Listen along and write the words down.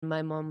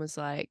my mom was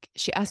like,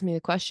 she asked me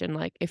the question,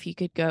 like, if you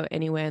could go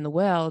anywhere in the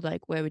world,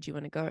 like, where would you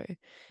want to go?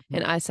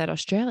 And I said,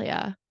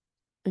 Australia.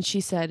 And she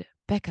said,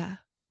 Becca,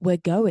 we're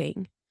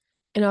going.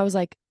 And I was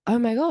like, oh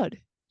my God,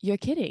 you're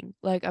kidding.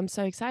 Like, I'm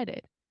so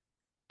excited.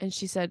 And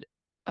she said,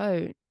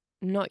 oh,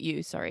 not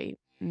you, sorry.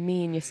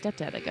 Me and your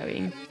stepdad are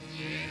going.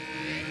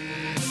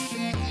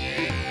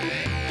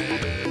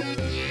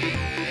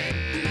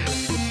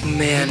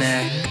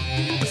 Manic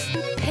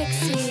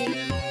Pixie.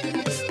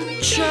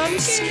 Jump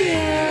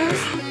Scare.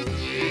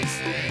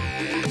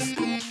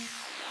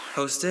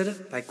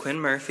 Hosted by Quinn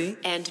Murphy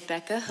and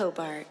Becca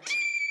Hobart.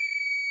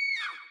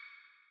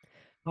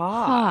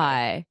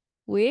 Hi,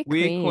 we're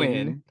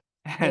Quinn.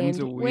 And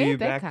we're we're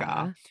Becca.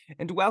 Becca.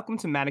 And welcome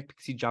to Manic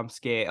Pixie Jump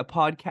Scare, a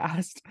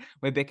podcast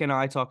where Becca and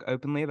I talk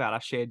openly about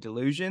our shared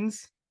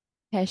delusions,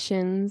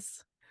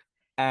 Passions,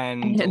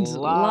 and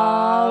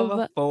love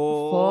love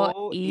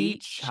for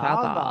each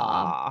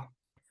other.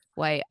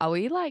 Wait, are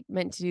we like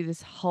meant to do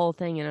this whole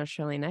thing in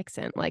Australian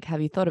accent? Like,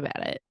 have you thought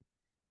about it?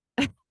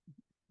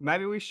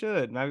 Maybe we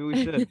should.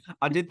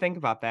 I did think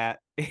about that.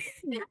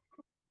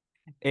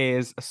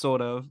 Is a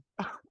sort of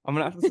I'm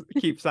gonna have to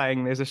keep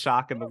saying there's a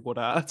shark in the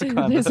water to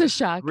kind There's of a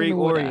shark in the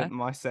reorient water.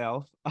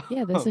 myself.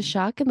 Yeah, there's a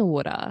shark in the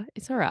water.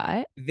 It's all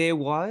right. There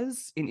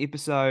was an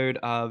episode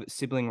of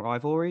Sibling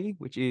Rivalry,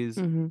 which is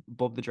Mm-hmm.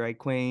 Bob the Drag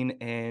Queen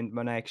and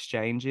Monet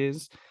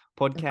Exchange's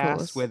Of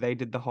podcast, where course. they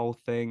did the whole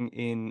thing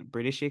in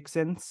British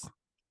accents.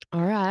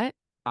 All right.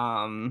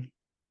 Um,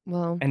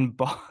 Well, and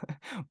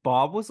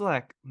Bob was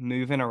like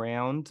moving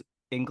around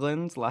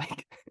England,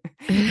 like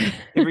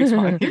every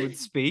time he would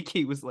speak,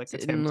 he was like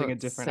attempting a not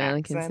different sound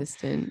accent.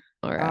 consistent.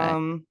 All right.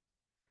 Um,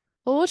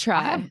 Well, we'll I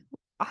try.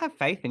 have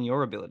faith in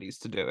your abilities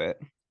to do it.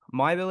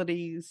 My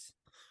abilities.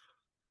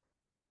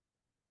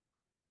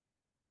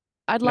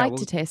 I'd No, like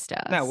to test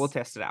us. No, we'll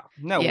test it out.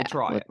 No, Yeah, we'll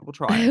try it. We'll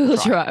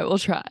try it. We'll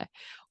try.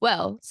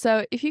 Well,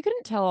 so if you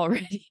couldn't tell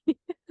already,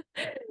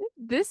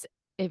 this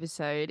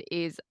episode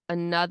is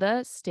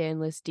another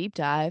Stanless deep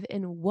dive.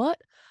 And what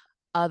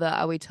other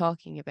are we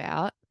talking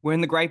about? We're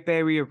in the Great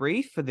Barrier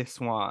Reef for this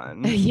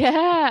one.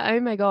 Yeah. Oh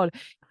my God.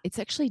 It's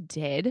actually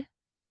dead.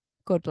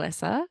 God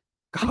bless her.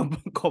 God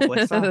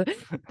bless her.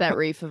 That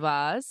reef of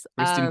ours.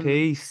 Rest in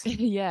peace.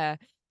 Yeah.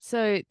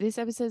 So this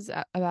episode's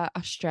about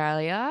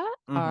Australia,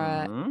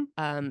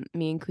 Mm-hmm.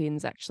 me and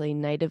Quinn's actually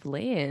native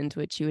land,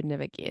 which you would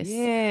never guess.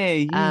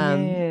 Yeah.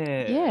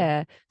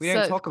 We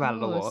don't talk about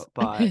it a lot,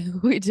 but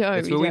we don't.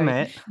 it's where we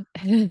met.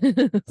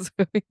 That's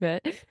where we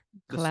met.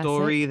 The Classic.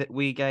 story that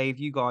we gave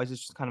you guys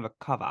is just kind of a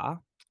cover.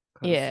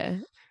 Yeah,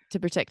 to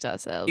protect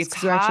ourselves. It's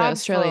Because we're actually hard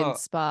Australian for-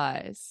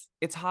 spies.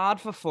 It's hard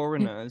for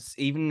foreigners,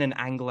 even in an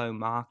Anglo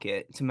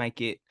market, to make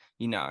it,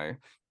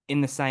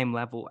 in the same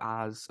level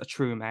as a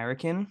true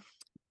American.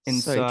 And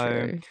so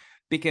true.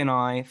 Becca and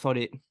I thought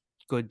it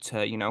good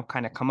to,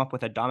 kind of come up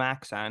with a dumb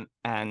accent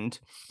and,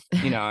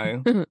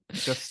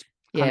 just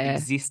kind of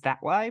exist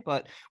that way.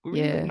 But we're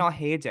really letting our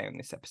hair down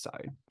this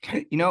episode.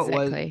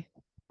 Exactly.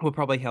 What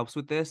probably helps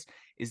with this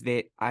is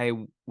that I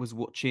was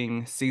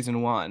watching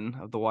season 1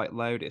 of The White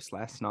Lotus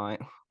last night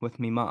with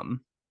me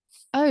mum.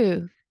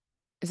 Oh,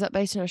 is that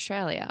based in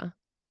Australia?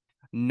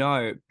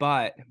 No,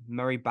 but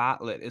Murray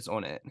Bartlett is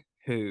on it,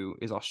 who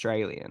is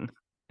Australian,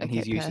 and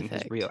he's using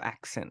his real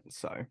accent.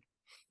 So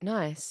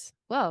nice.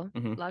 Well,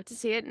 love to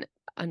see it.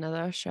 Another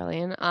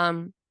Australian.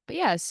 But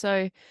yeah,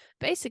 so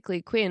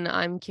basically, Quinn,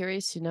 I'm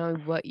curious to know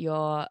what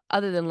your,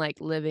 other than like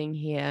living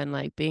here and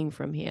like being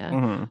from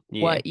here,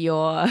 what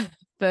your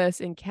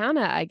first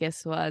encounter, I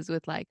guess, was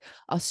with like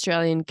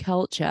Australian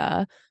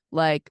culture,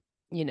 like,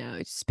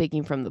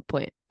 speaking from the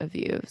point of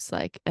view of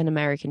like an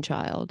American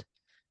child,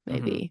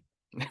 maybe.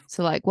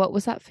 So like, what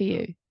was that for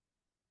you?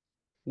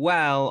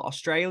 Well,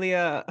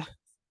 Australia,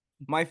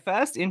 my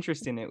first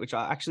interest in it, which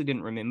I actually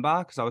didn't remember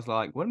because I was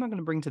like, what am I going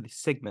to bring to this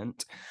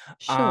segment?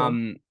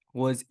 Sure.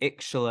 Was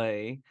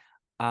actually,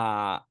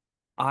 I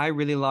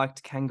really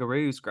liked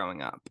kangaroos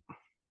growing up.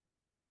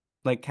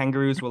 Like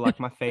kangaroos were like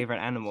my favorite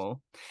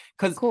animal.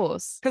 Of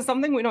course. Because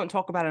something we don't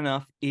talk about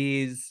enough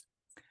is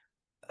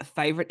a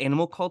favorite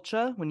animal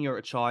culture when you're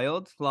a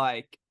child.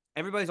 Like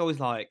everybody's always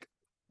like,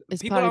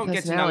 it's people don't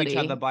get to know each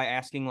other by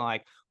asking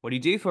like, what do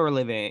you do for a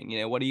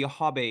living? What are your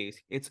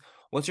hobbies? It's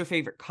what's your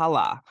favorite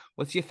color?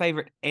 What's your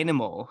favorite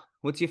animal?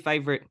 What's your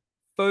favorite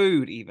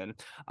food even?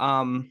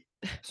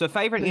 So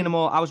favorite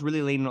animal, I was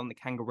really leaning on the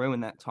kangaroo in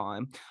that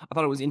time. I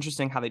thought it was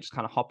interesting how they just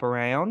kind of hop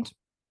around.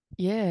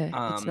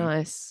 Yeah, it's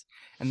nice.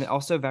 And they're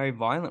also very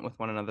violent with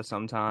one another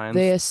sometimes.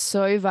 They're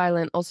so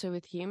violent also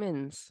with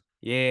humans.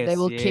 Yes. They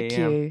will kick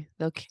you.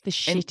 They'll kick the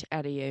shit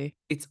out of you.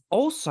 It's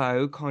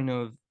also kind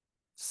of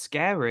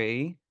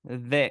scary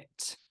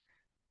that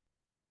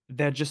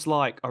they're just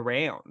like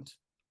around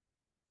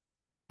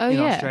in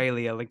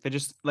Australia. Like they're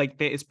just like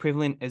they're as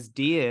prevalent as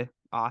deer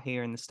are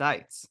here in the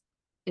States.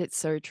 It's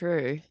so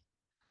true.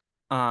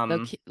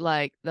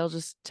 They'll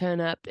just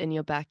turn up in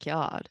your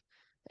backyard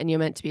and you're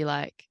meant to be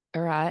like,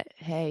 all right,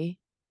 hey.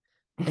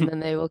 And then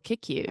they will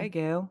kick you. Hey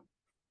girl.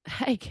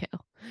 Hey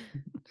girl.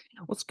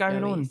 What's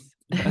going on?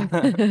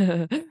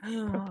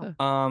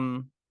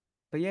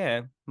 but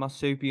yeah,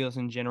 marsupials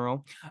in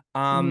general.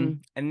 Mhm.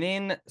 And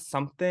then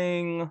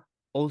something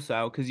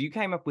also, because you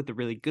came up with a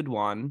really good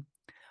one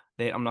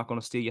that I'm not going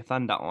to steal your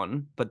thunder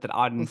on, but that I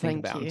Well, didn't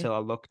think thank about you. until I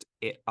looked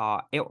at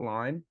our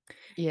outline.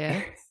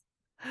 Yeah.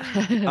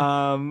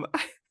 um,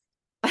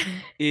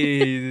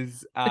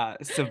 is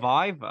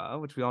Survivor,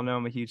 which we all know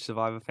I'm a huge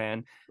Survivor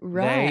fan. They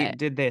Right.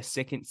 did their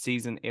second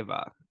season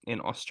ever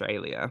in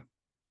Australia.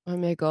 Oh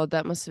my god,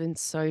 that must have been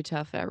so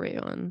tough for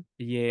everyone.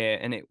 Yeah,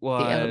 and it The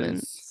was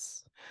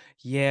elements.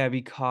 yeah,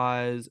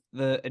 because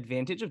the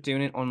advantage of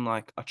doing it on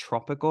like a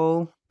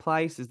tropical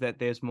place is that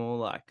there's more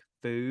like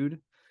food.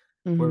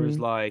 Whereas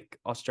Mhm. like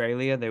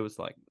Australia, there was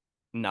like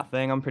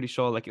nothing. I'm pretty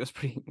sure like it was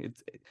pretty.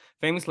 It's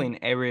famously an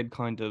arid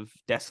kind of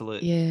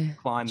desolate Yeah.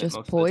 climate Just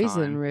most of the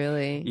poison, time.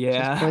 really.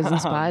 Just poison Yeah,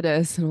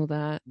 spiders and all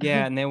that.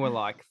 yeah, and there were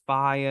like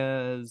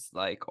fires,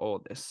 like all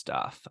this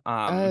stuff.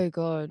 Oh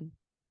god.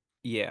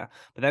 Yeah,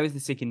 but that was the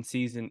second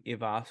season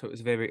ever, so it was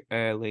very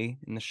early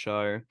in the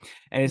show,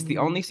 and it's the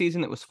only Mhm.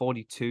 season that was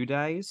 42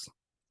 days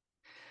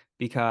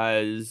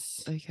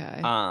because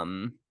Okay.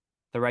 um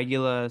the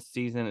regular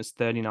season is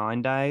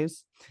 39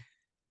 days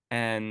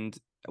and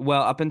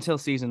well up until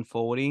season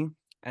 40,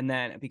 and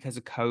then because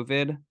of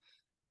COVID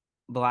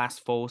the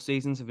last four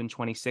seasons have been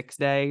 26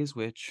 days,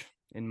 which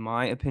in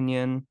my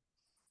opinion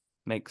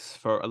makes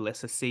for a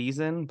lesser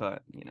season,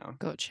 but you know.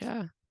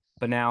 Gotcha.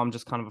 But now I'm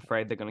just kind of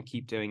afraid they're going to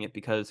keep doing it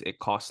because it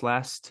costs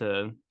less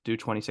to do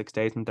 26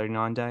 days than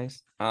 39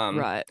 days.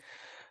 Right.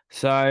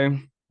 So,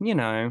 you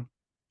know,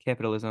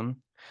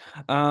 capitalism.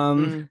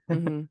 Um,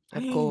 Mhm.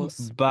 Of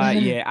course.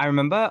 but yeah, I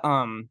remember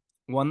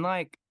one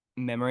like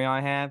memory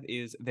I have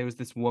is there was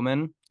this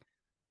woman,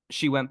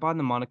 she went by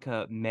the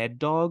moniker Med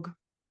Dog.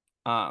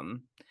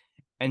 Um,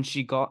 and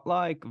she got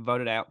like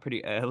voted out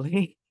pretty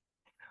early,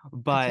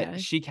 but Okay.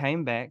 she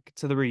came back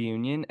to the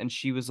reunion and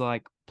she was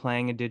like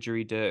playing a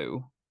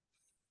didgeridoo.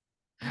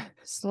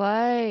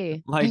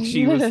 Slay. Like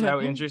she was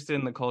so interested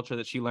in the culture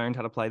that she learned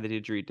how to play the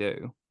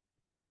didgeridoo.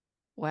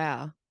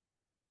 Wow.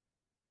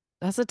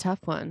 That's a tough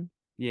one.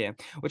 Yeah,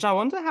 which I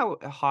wonder how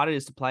hard it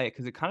is to play it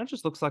because it kind of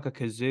just looks like a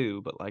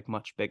kazoo, but like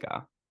much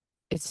bigger.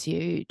 It's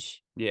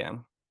huge. Yeah.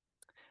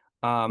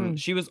 Hmm.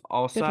 She was Good on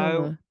also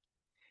her.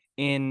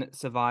 in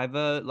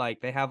Survivor.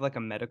 Like they have like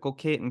a medical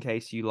kit in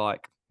case you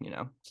like, you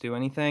know, do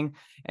anything.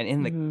 And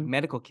in the Mhm.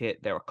 medical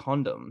kit, there are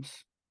condoms.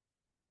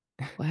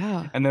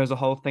 Wow. And there was a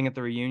whole thing at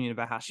the reunion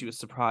about how she was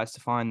surprised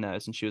to find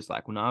those. And she was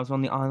like, when I was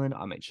on the island,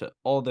 I made sure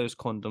all those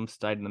condoms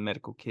stayed in the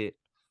medical kit.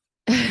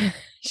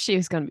 She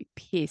was gonna be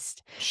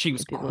pissed She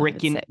was if people were having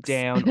cracking sex.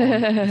 down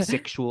on the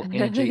sexual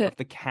energy of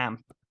the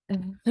camp.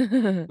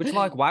 Which,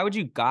 like, why would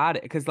you guard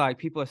it? Because, like,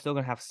 people are still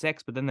gonna have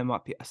sex, but then there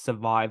might be a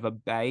survivor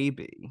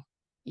baby,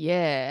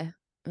 Yeah.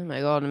 Oh my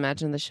god,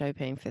 imagine the show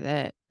paying for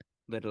that.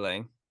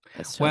 literally.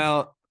 That's tough.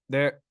 Well,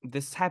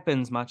 this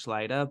happens much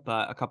later,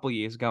 but a couple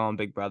years ago on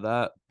Big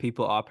Brother,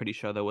 people are pretty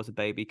sure there was a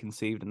baby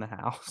conceived in the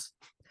house.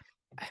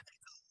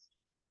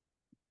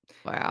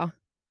 Wow.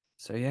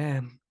 So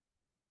yeah,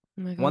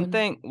 Oh my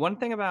god. one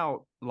thing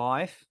about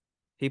life,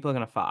 people are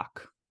gonna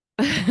fuck.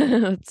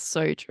 That's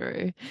so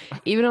true.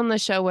 Even on the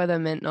show where they're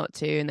meant not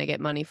to and they get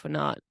money for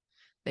not,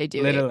 they do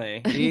it.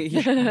 Literally,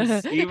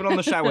 yes. Even on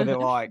the show where they're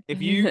like,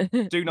 if you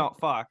do not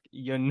fuck,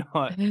 you're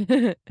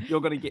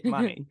gonna get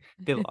money.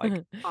 They're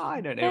like,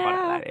 I don't know about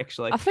Yeah, that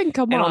actually. I think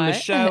I And on the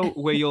might. show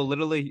where you're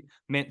literally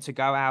meant to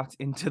go out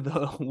into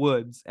the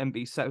woods and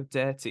be so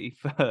dirty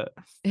for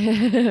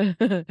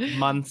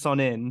months on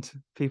end,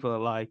 people are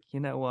like, you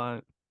know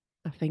what?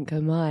 I think I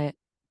might.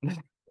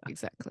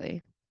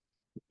 Exactly.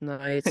 No,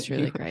 it's You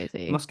truly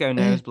crazy. must go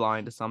nose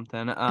blind or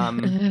something.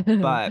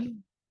 But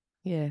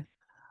Yeah.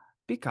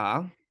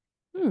 Bika,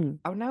 Hmm.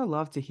 I would now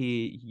love to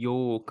hear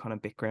your kind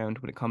of background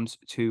when it comes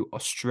to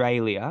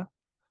Australia,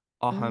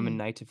 our home and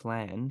Oh, native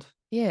land.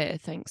 yeah.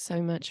 Thanks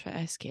so much for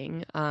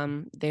asking.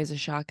 There's a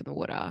shark in the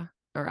water.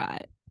 All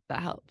right.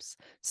 That helps.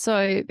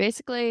 So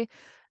basically,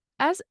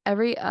 as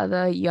every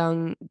other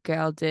young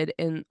girl did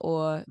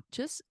or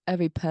just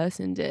every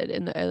person did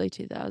in the early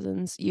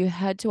 2000s, you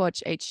had to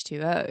watch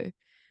H2O.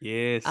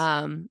 Yes.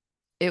 Um,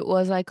 it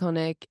was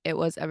iconic. It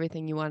was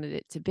everything you wanted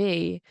it to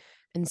be.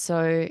 And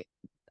so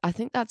I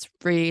think that's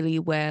really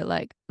where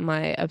like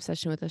my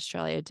obsession with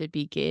Australia did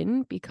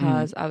begin Mm.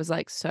 because I was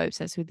like so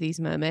obsessed with these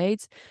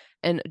mermaids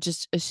and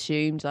just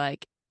assumed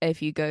like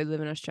if you go live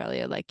in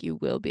Australia, like you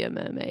will be a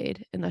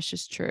mermaid. And that's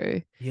just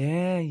true.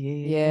 Yeah,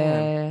 yeah,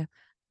 yeah.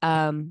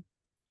 Yeah. Um,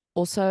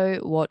 also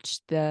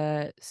watched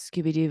the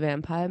Scooby-Doo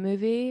vampire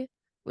movie,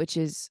 which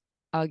is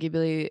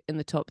arguably in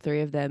the top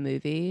three of their With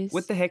movies.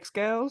 the Hex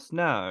Girls?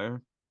 No.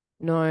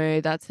 No,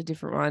 that's a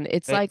different one.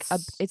 It's like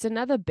It's it's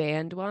another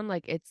band one.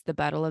 Like it's the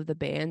Battle of the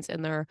Bands,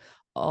 and they're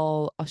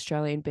all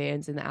Australian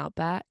bands in the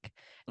outback.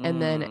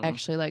 And then mm,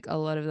 actually, like a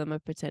lot of them are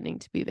pretending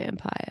to be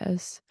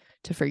vampires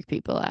to freak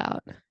people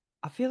out.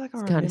 I feel like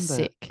It's kind of I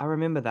sick.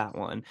 remember that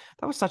one.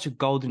 That was such a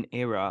golden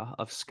era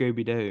of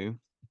Scooby-Doo.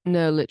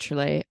 No,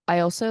 literally. I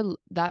also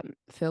that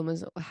film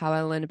is how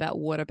I learned about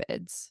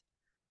waterbeds.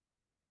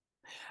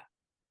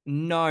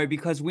 No,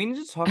 because we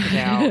need to talk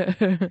about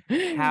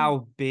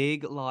how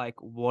big like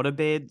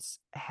waterbeds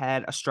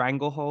had a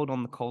stranglehold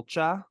on the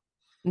culture.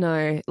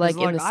 No, Because like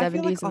in like the I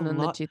feel like 70s a and then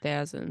the lot,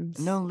 2000s.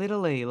 no,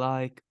 literally,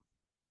 like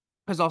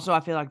because also I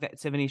feel like that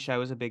 70s show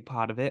was a big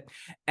part of it.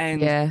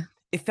 And Yeah,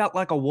 it felt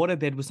like a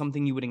waterbed was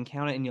something you would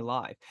encounter in your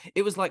life.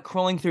 It was like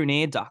crawling through an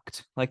air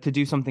duct, like to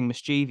do something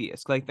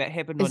mischievous. Like that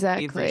happened on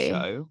every exactly.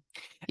 show.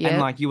 And Yep.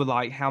 like you were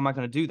like, how am I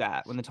going to do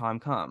that when the time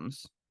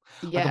comes?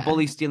 Like a Yeah.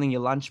 bully stealing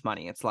your lunch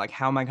money. It's like,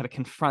 how am I going to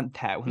confront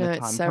that when the No, it's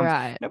time so comes?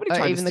 right. Nobody Or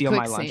tried to even the steal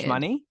my lunch quicksand.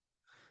 money.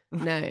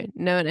 No,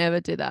 no one ever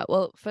did that.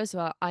 Well, first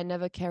of all, I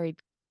never carried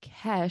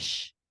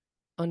cash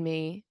on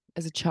me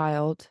as a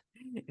child.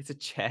 It's a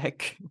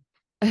check.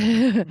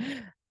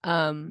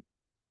 um,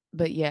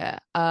 but yeah.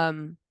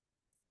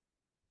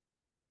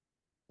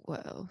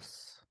 What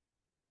else?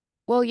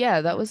 Well,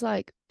 yeah, that was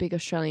like big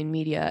Australian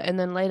media. And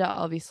then later,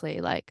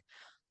 obviously, like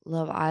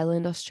Love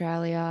Island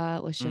Australia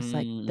was just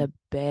like Mm. the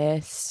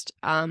best.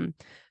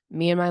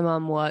 Me and my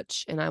mum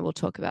watch, and I will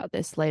talk about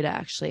this later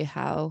actually,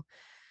 how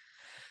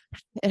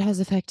it has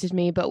affected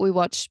me. But we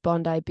watched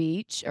Bondi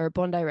Beach or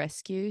Bondi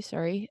Rescue,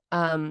 sorry,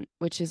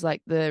 which is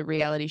like the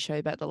reality show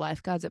about the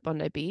lifeguards at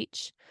Bondi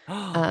Beach.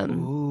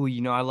 Um, Ooh,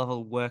 you know, I love a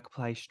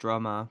workplace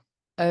drama.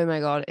 Oh my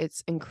God,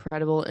 it's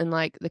incredible. And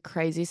like the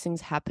craziest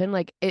things happen.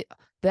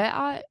 There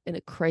are in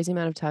a crazy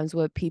amount of times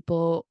where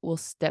people will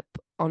step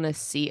on a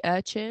sea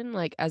urchin,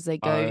 like as Oh.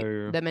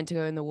 they're meant to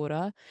go in the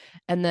water.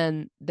 And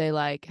then they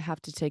like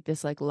have to take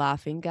this like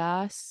laughing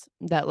gas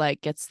that like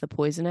gets the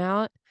poison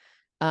out.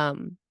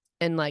 Um,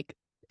 and like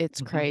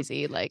it's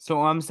crazy. Like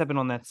So I'm stepping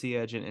on that sea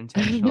urchin I'm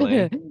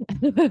intentionally.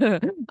 You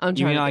trying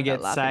mean to I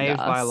get that get laughing saved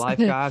by a gas.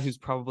 lifeguard who's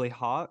probably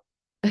hot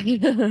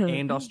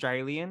and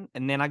Australian,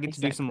 and then I get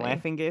to do some Exactly.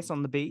 laughing gas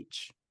on the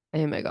beach?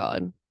 Oh my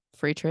God.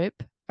 Free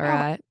trip. All Oh,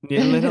 right.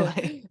 yeah,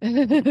 literally.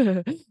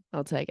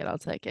 I'll take it. I'll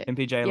take it.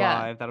 MPJ Yeah,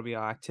 Live, that'll be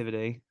our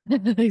activity.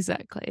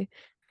 exactly.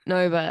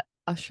 No, but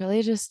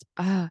Australia just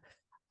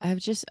I've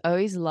just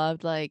always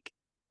loved like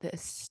the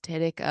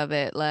aesthetic of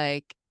it,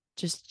 like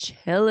just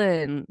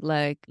chilling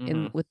like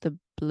in Hmm. with the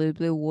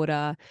blue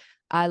water.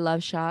 I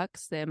love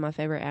sharks. They're my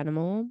favorite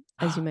animal,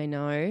 as you may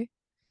know.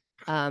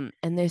 And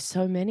there's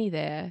so many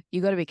there.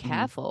 You got to be Hmm.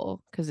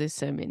 careful because there's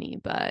so many,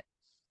 but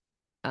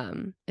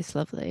it's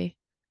lovely.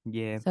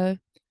 Yeah. So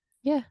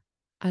yeah,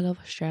 I love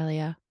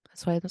Australia.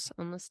 That's why it's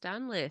on the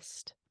stand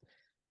list.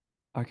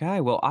 Okay,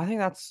 well, I think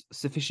that's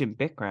sufficient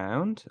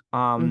background.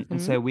 And Mm-hmm.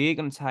 so we're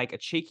going to take a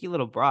cheeky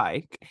little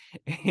break,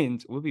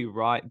 and we'll be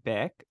right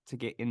back to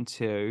get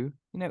into,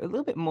 a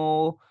little bit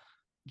more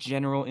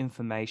general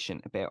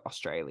information about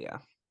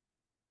Australia.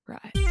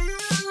 Right.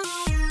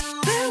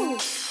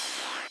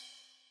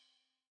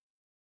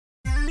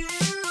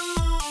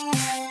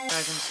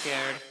 Guys, I'm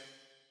scared.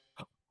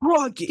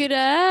 Rocky.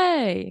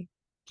 G'day.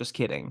 Just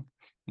kidding.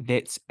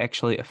 That's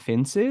actually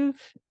offensive,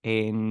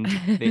 and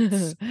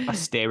that's a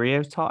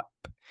stereotype.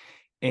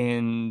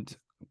 And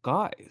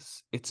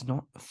guys, it's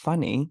not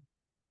funny.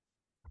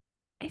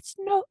 It's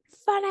not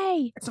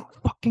funny. It's not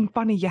fucking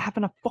funny. You're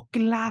having a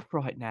fucking laugh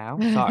right now.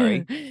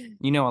 Sorry.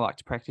 You know I like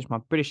to practice my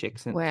British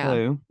accent Wow,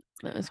 too.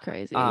 that was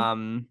crazy.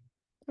 Um,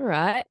 All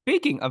right.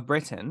 Speaking of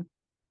Britain,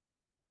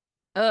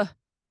 Ugh.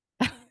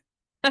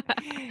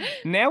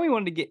 now we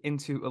want to get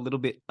into a little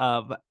bit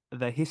of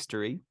the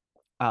history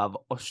of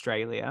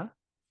Australia.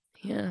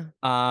 Yeah,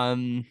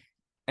 Um,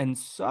 and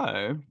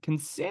so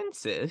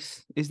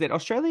consensus is that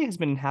Australia has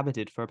been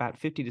inhabited for about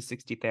 50 to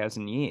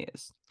 60,000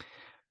 years.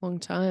 long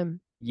time.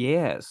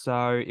 Yeah,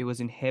 so it was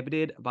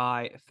inhabited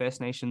by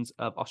First Nations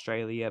of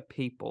Australia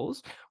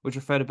peoples, which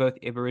refer to both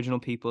Aboriginal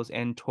peoples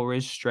and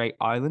Torres Strait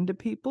Islander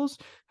peoples,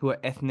 who are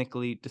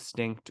ethnically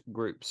distinct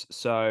groups.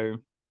 So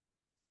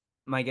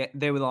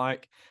they were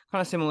like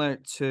kind of similar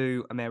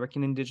to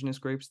American indigenous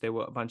groups. There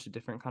were a bunch of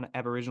different kind of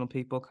Aboriginal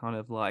people kind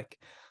of like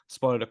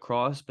spotted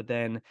across, but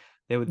then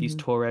there were these Mhm.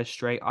 Torres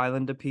Strait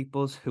Islander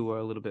peoples who were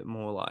a little bit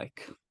more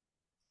like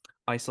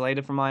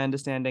isolated from my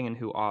understanding and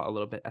who are a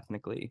little bit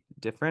ethnically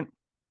different.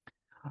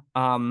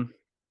 Um,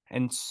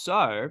 and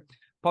so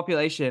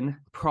population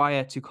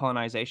prior to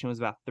colonization was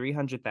about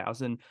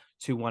 300,000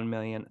 to 1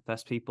 million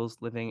First Peoples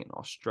living in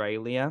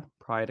Australia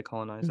prior to Mhm.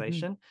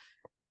 colonization.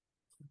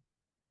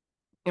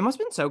 It must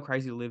have been so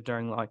crazy to live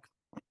during like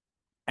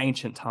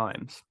ancient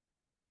times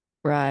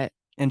Right.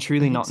 and I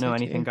truly think not so know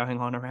anything too. going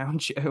on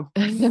around you,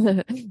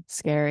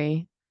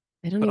 Scary.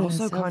 They don't but even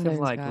have also cell kind of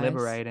phones, like guys.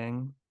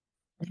 liberating.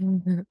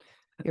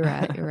 You're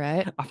right. You're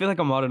right. I feel like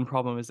a modern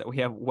problem is that we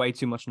have way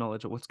too much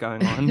knowledge of what's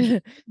going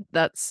on.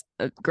 That's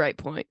a great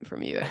point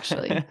from you,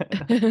 actually.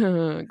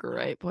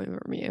 Great point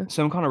from you.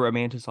 So I'm kind of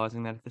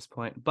romanticizing that at this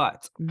point.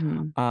 But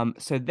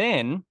Mhm. so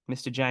then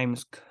Mr.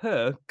 James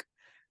Cook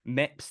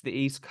maps the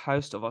east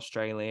coast of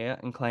Australia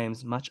and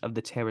claims much of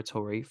the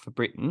territory for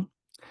Britain.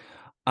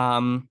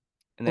 And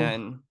Oh.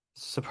 then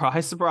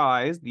surprise,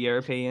 surprise, the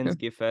Europeans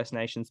give First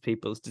Nations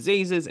peoples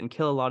diseases and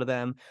kill a lot of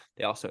them.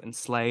 They also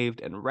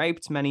enslaved and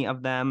raped many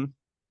of them.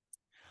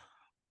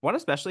 One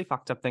especially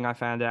fucked up thing I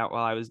found out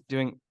while I was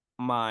doing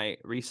my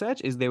research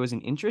is there was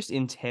an interest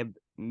in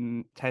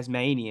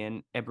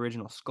Tasmanian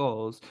Aboriginal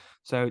skulls.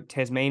 So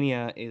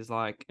Tasmania is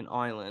like an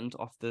island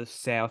off the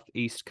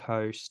southeast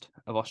coast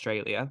of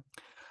Australia.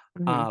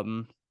 Mhm.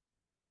 Um,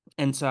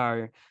 and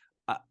so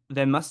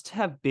there must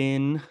have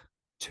been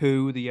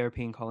to the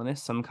European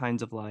colonists some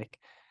kinds of like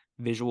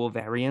visual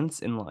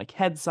variance in like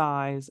head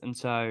size. And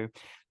so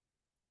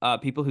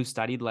people who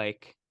studied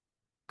like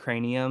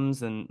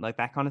craniums and like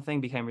that kind of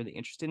thing became really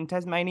interested in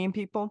Tasmanian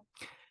people.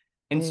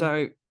 And Eh.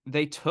 so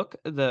they took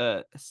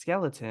the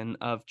skeleton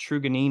of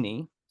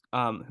Truganini,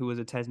 who was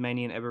a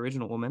Tasmanian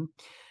Aboriginal woman,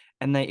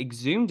 and they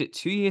exhumed it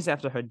 2 years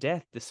after her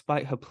death,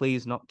 despite her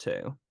pleas not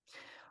to.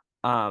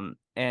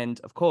 And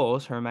of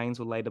course, her remains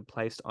were later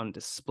placed on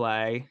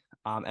display,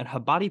 and her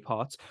body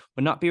parts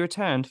would not be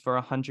returned for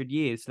 100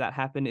 years. So that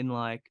happened in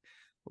like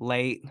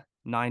late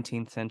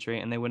 19th century,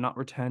 and they were not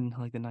returned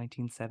until like the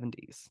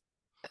 1970s.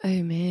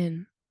 Oh,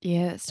 man.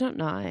 Yeah, it's not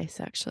nice,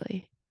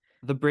 actually.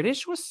 The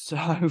British were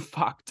so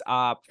fucked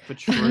up for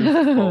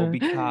truthful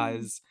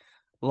because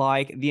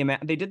like the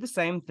amount they did the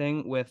same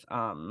thing with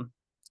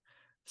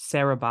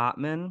Sarah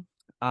Bartman,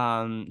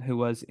 who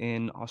was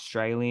in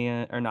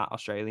Australian or not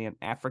Australian,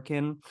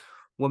 African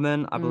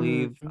woman, I Mm,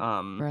 believe,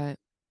 right.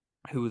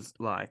 who was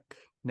like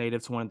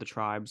native to one of the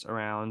tribes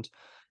around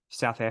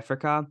South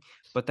Africa.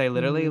 But they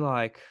literally Mhm.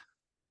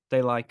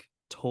 like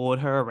toured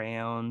her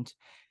around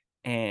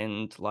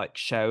and like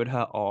showed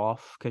her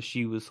off because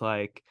she was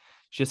like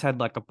she just had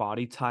like a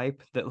body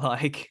type that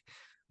like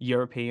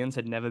Europeans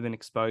had never been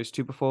exposed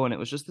to before, and it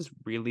was just this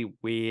really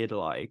weird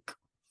like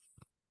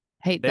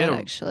Hate they had that, a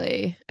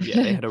actually.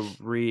 yeah, they had a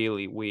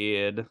really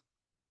weird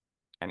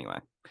anyway.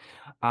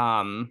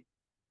 Um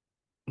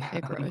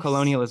Yeah, gross.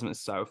 colonialism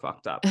is so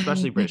fucked up,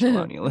 especially British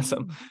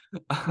colonialism.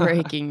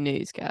 Breaking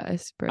news,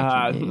 guys.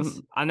 Breaking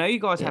news. I know you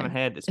guys Yeah. haven't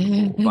heard this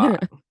before,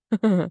 but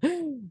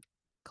okay.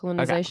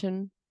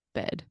 Colonization,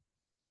 bed.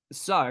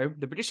 So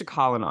the British are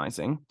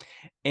colonizing,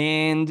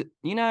 and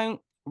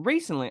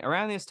recently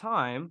around this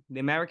time, the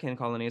American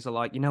colonies are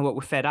like, you know what,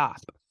 we're fed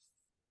up.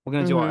 We're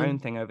going to do our own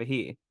Mhm. thing over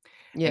here.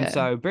 And Yeah.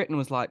 so Britain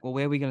was like, well,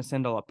 where are we going to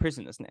send all our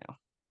prisoners now?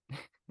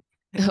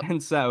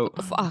 And so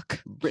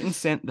Fuck. Britain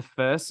sent the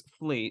first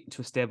fleet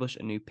to establish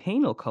a new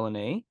penal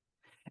colony.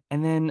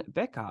 And then,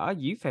 Becca,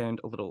 you found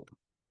a little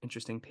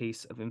interesting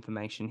piece of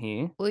information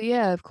here. Well,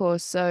 yeah, of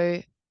course.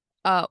 So,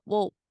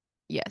 well,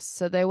 yes.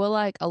 So there were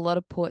like a lot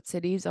of port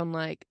cities on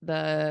like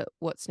the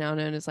what's now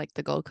known as like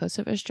the Gold Coast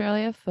of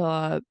Australia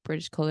for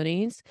British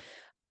colonies.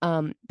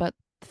 But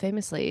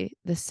famously,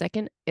 the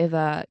second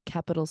ever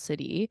capital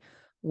city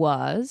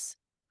was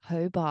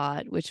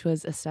Hobart, which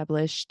was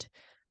established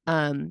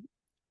um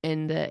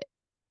in the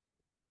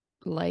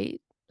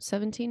late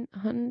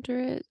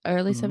 1700s,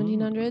 early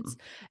 1700s,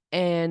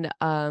 Mm.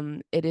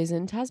 and it is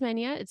in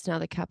Tasmania. It's now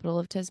the capital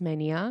of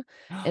Tasmania,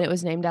 and it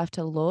was named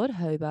after Lord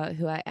Hobart,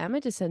 who I am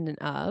a descendant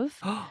of.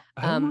 Oh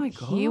my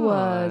He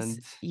was,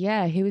 God.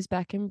 yeah, he was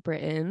back in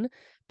Britain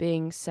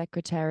being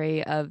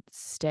Secretary of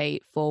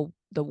State for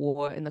the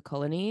war in the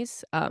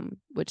colonies,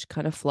 which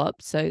kind of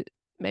flopped. So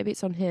maybe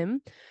it's on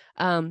him.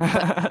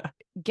 But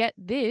get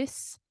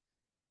this,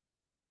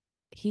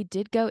 he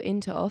did go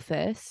into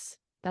office.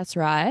 That's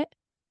right,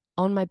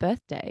 on my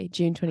birthday,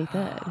 June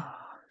 23rd.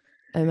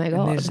 Oh my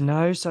And there's God.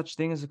 no such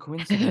thing as a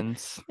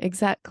coincidence.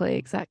 Exactly,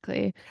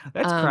 exactly.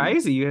 That's Um,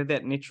 crazy. You have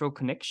that natural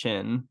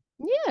connection.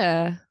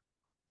 yeah,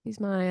 he's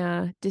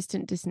my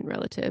distant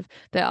relative.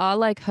 There are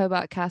like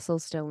Hobart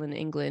castles still in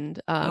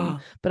England.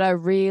 But I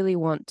really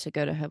want to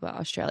go to Hobart,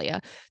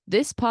 Australia.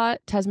 This part,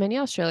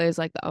 Tasmania, Australia, is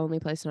like the only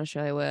place in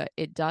Australia where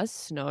it does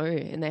snow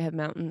and they have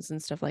mountains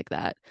and stuff like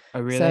that.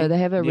 Oh, So really? they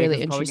have a Yeah, because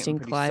really it's probably getting interesting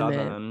pretty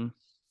climate.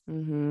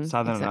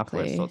 southern enough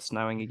where it Exactly. starts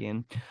snowing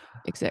again. Oh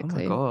my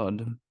Exactly.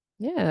 God.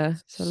 Yeah.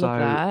 So I love So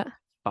that.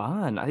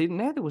 fun. I didn't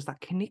know there was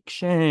that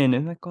connection.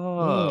 Oh my Yeah.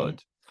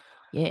 God.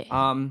 Yeah.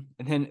 And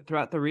then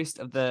throughout the rest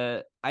of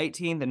the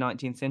 18th and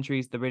 19th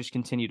centuries, the British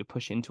continued to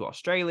push into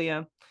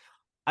Australia.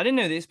 I didn't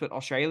know this, but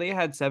Australia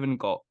had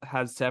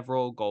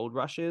several gold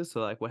rushes.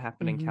 So like what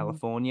happened in Hmm.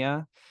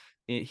 California,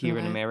 here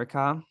in Right.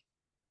 America,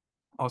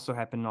 also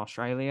happened in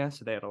Australia.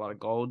 So they had a lot of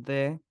gold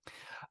there.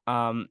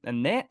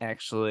 And that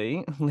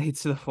actually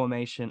leads to the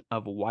formation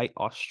of White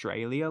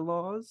Australia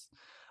laws,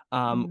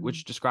 Mm.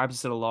 which describes a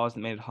set of laws that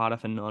made it harder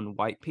for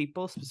non-white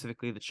people,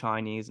 specifically the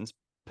Chinese and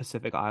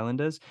Pacific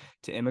Islanders,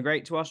 to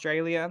immigrate to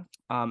Australia.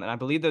 And I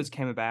believe those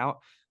came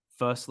about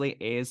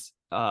firstly as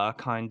a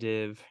kind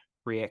of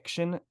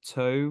reaction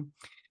to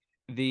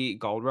the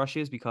gold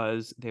rushes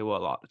because there were a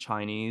lot of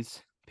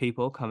Chinese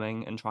people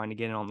coming and trying to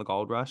get in on the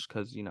gold rush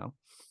because,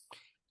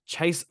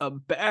 chase a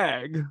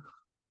bag.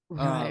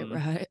 Right, Um,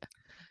 right,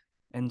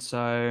 and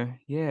so,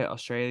 yeah,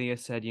 Australia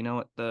said, you know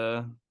what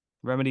the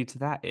remedy to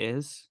that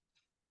is?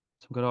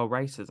 Some good old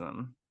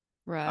racism.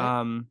 right.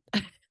 Um,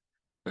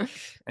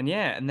 and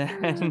yeah, and Uh,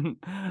 then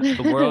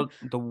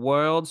the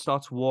world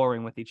starts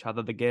warring with each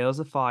other. The girls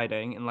are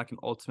fighting in like an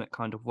ultimate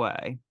kind of way.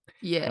 And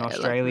yeah, like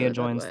Australia really bad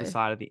joins the way.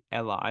 side of the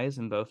Allies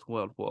in both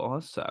world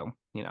wars. So,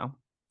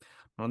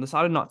 on the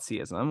side of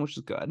Nazism, which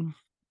is good.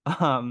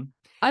 Um,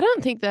 I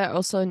don't think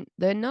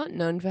they're not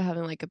known for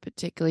having like a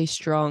particularly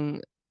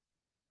strong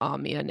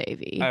army or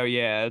navy. Oh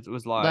yeah, it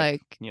was like,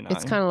 Like you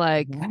it's know. kind of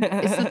like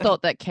it's the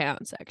thought that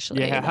counts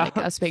actually, Yeah. like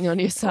us being on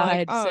your Like,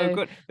 side. oh So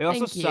good.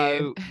 thank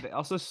you. They're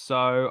also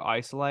so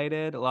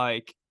isolated.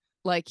 Like,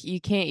 Like you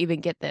can't even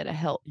get there to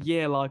help.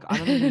 yeah, like I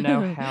don't even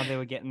know how they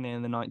were getting there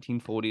in the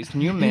 1940s.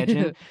 Can you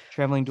imagine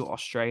traveling to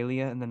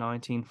Australia in the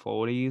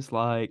 1940s?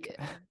 Like,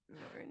 Yeah.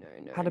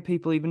 No, no, how do no.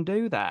 people even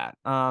do that?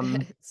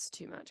 It's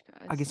too much,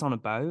 I guys. guess on a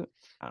boat.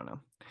 I don't know.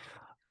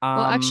 Well,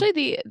 Um,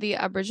 actually, the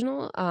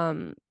Aboriginal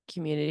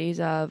communities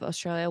of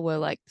Australia were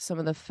like some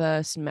of the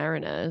first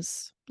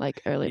mariners,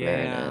 like early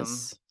yeah.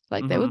 mariners.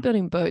 Like they were Mm-hmm.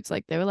 building boats.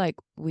 Like they were like,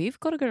 we've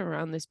got to go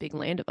around this big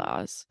land of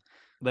ours.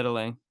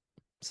 Literally.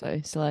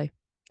 So slay.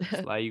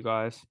 Slay you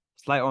guys.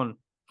 Slay on.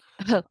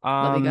 Love you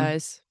Um,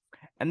 guys.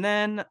 and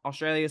then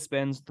Australia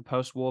spends the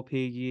post-war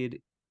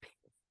period.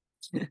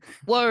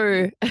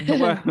 Whoa.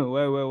 Whoa,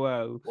 whoa, whoa,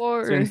 whoa.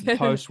 Whoa. Spends the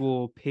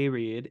post-war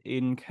period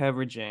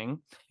encouraging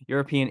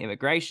European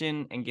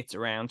immigration and gets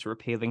around to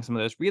repealing some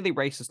of those really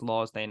racist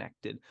laws they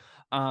enacted.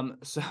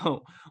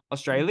 So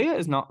Australia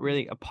is not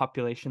really a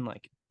population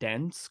like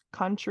dense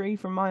country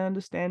from my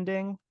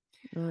understanding.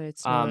 No,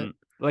 it's not.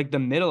 Like the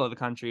middle of the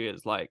country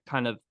is like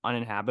kind of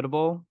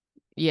uninhabitable.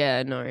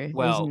 Yeah, no, there's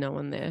Well, no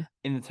one there.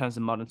 in the terms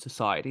of modern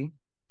society,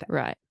 the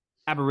Right.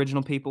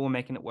 Aboriginal people were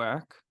making it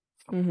work,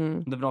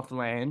 Mm-hmm. living off the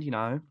land, you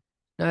know.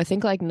 No, I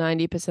think like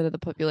 90% of the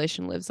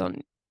population lives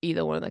on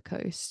either one of the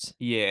coasts.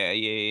 Yeah,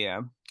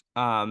 yeah,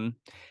 yeah.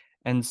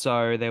 And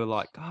so they were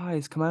like,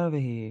 guys, come over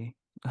here.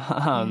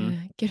 Um, Yeah,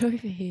 get over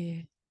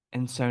here.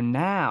 and so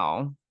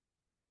now,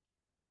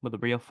 where the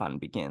real fun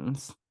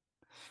begins,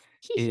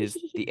 is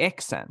the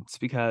accents,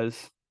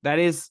 because that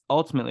is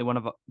ultimately one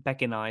of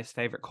Beck and I's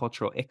favorite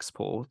cultural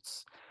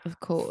exports Of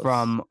course.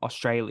 from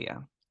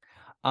Australia.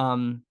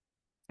 Um,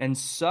 and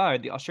so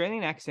the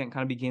Australian accent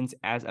kind of begins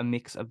as a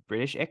mix of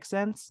British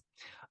accents.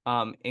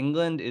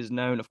 England is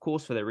known, of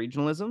course, for their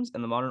regionalisms,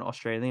 and the modern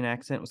Australian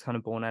accent was kind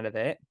of born out of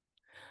that.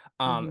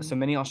 Mm-hmm. So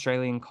many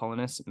Australian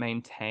colonists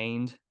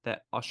maintained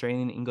that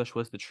Australian English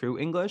was the true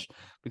English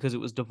because it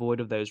was devoid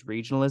of those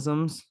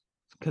regionalisms,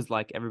 because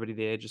like everybody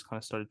there just kind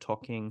of started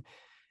talking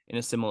in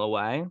a similar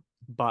way.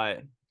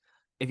 But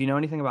if you know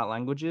anything about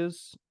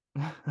languages,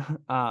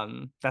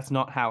 that's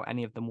not how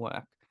any of them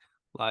work.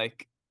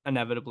 Like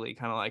inevitably,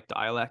 kind of like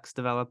dialects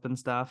develop and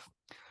stuff.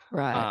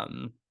 Right.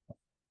 Um,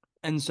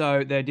 and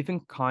so there are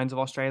different kinds of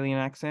Australian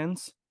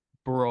accents.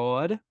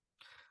 Broad,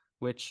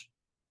 which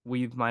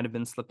we might have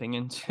been slipping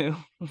into.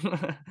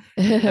 And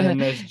then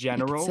there's You could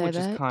general, say which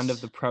is that. kind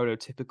of the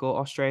prototypical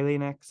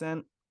Australian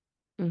accent.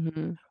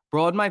 Mm-hmm.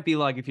 Broad might be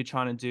like if you're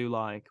trying to do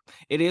like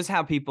it is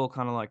how people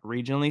kind of like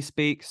regionally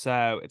speak.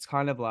 So it's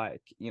kind of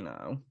like, you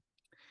know,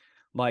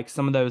 like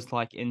some of those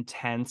like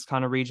intense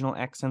kind of regional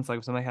accents, like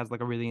if somebody has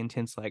like a really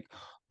intense like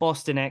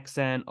Boston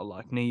accent or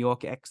like New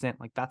York accent,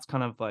 like that's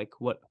kind of like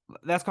what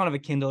that's kind of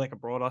akin to like a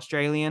broad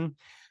Australian.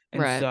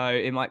 And Right. so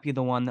it might be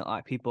the one that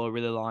like people are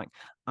really like,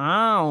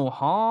 oh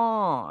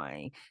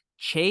hi,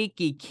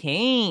 cheeky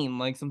keen,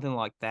 like something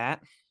like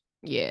that.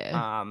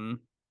 Yeah.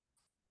 Um,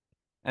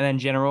 and then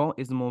general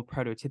is the more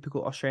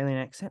prototypical Australian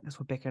accent. That's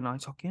what Becca and I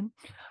talk in.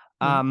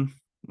 Yeah. Um,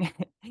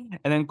 and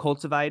then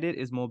cultivated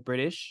is more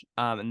British.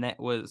 And that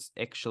was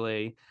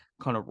actually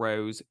kind of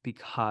rose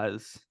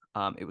because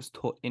it was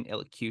taught in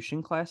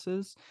elocution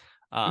classes.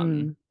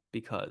 Mm.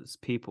 Because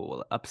people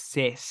were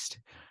obsessed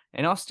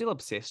and are still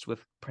obsessed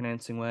with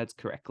pronouncing words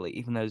correctly,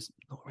 even though there's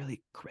not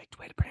really correct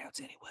way to pronounce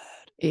any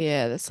word.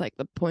 Yeah, that's like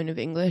the point of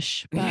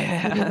English, but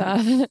Yeah.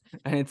 whatever.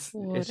 And it's just,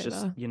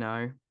 Whatever. you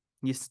know,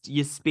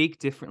 you speak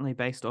differently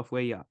based off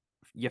where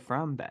you're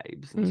from,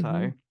 babes. And Mm-hmm. so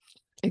and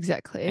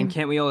Exactly.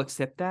 can't we all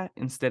accept that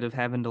instead of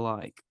having to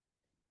like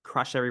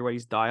crush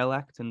everybody's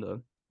dialect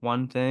into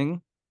one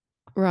thing?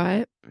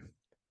 Right.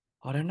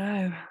 I don't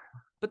know.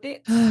 But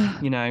that's,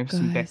 you know,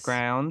 some Guys.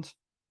 background.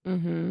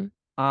 Mm-hmm.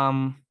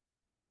 Um,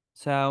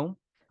 so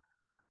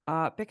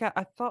Becca,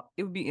 I thought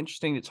it would be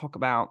interesting to talk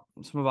about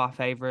some of our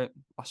favorite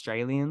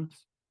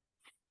Australians.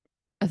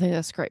 I think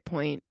that's a great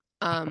point.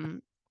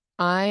 Um,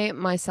 I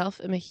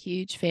myself am a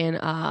huge fan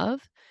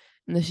of,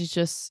 and this is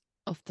just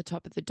off the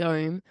top of the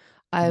dome.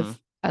 Hmm.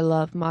 I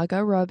love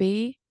Margot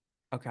Robbie.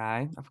 Okay,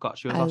 I forgot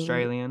she was I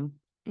Australian.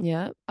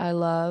 yeah, I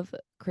love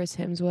Chris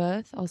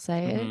Hemsworth. I'll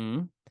say it. Hmm.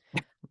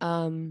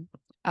 Um,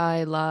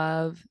 I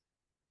love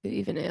who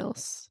even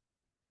else?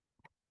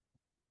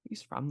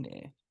 He's from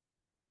there.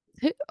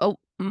 Oh,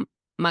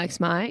 Mike's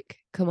Mike.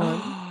 Come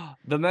on.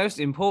 The most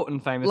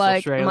important famous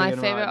Like my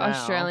Australian favorite right now.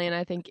 Australian,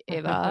 I think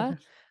ever.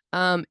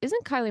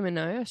 Isn't Kylie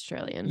Minogue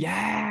Australian?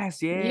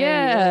 Yes, yeah, Yeah,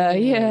 yeah, yeah,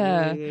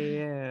 yeah. yeah,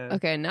 yeah.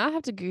 Okay, now I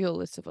have to Google a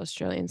list of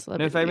Australian No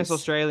famous celebrities.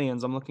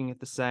 Australians. I'm looking at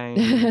the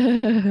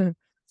same.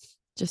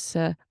 Just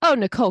oh,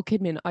 Nicole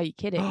Kidman. Are you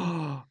kidding?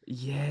 Oh,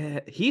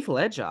 yeah. Heath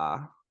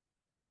Ledger.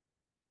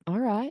 All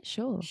right,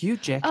 sure. Hugh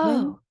Jackman.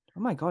 Oh, Oh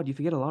my God, you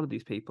forget a lot of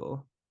these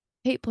people.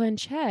 Pete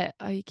Blanchett.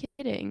 Are you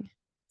kidding?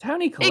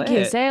 Tony Iggy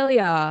Collette.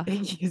 Azalea.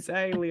 Iggy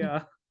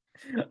Azalea.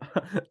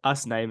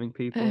 Us naming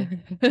people.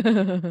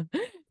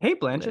 Kate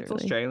Blanchett's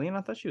literally. Australian.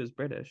 I thought she was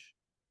British.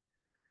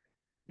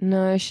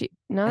 No,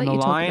 now And that you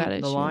talk about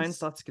it, the lion she's,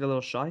 starts to get a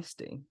little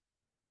shisty.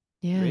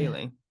 yeah.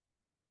 Really.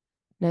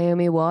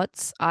 Naomi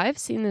Watts. I've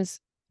seen this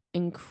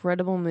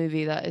incredible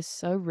movie that is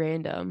so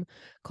random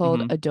called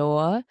Mm-hmm.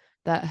 Adore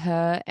that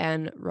her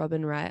and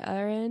Robin Wright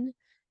are in,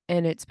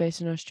 and it's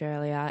based in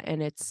Australia,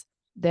 and it's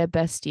their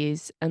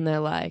besties, and they're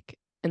like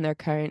in their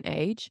current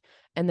age,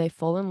 and they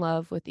fall in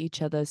love with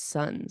each other's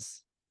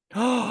sons.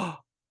 I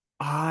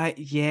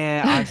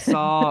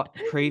saw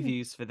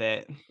previews for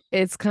that.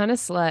 It's kind of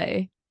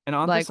slay. And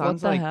aren't the Like, what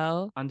sons the like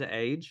hell?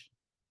 underage?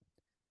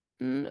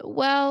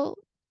 Well,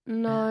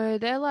 no,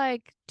 they're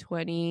like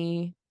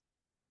 20,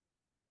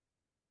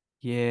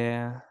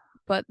 Yeah.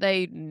 but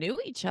they knew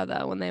each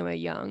other when they were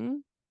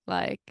young.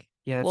 Like,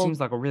 Yeah, that well, seems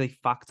like a really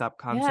fucked up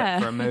concept yeah.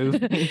 for a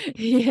movie.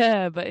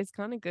 Yeah, but it's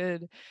kind of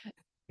good. Like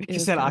It you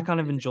was said, I kind of kind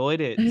of good.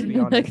 enjoyed it, to be I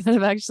kind honest.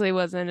 of actually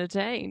was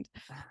entertained.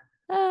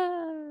 My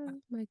Oh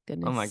my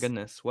goodness.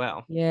 goodness.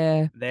 Well,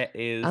 Yeah. that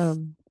is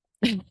Um,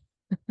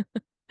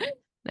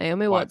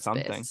 Naomi quite Watts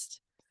something. best.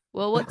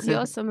 Well, what's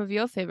some of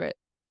your favorite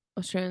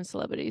Australian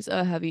celebrities?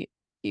 Or have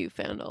you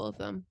found all of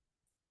them?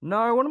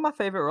 No, one of my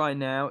favorite right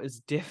now is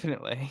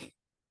definitely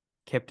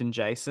Captain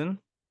Jason.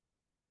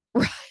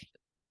 Right.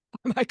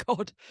 Oh my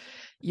God.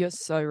 You're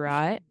so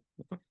right.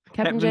 Captain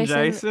Captain Jason,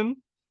 Jason.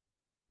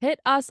 hit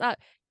us up.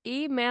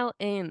 Email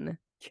in.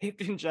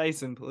 Captain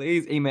Jason,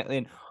 please email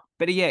in.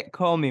 Better yet,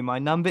 call me. My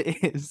number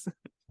is.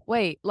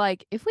 Wait,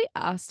 like if we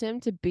asked him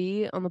to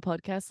be on the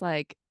podcast,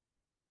 like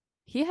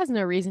he has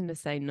no reason to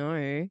say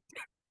no.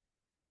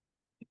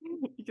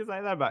 You can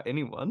say that about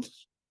anyone.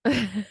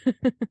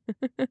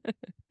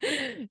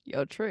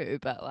 You're true,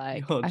 but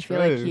like You're I feel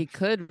like true. he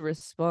could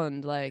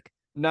respond like,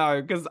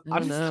 No, because I I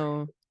don't just.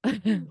 know.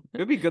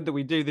 It'd be good that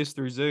we do this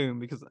through Zoom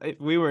because if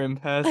we were in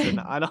person,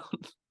 I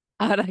don't.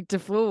 I'd act a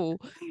fool.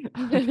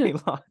 I'd be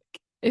like,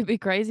 It'd be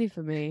crazy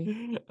for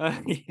me. yeah,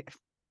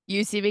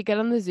 You see me get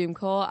on the Zoom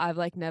call. I've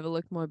like never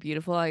looked more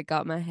beautiful. I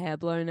got my hair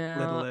blown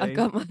out. I've literally.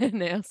 got my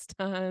nails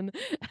done.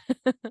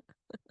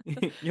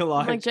 You're I'm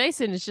like, like,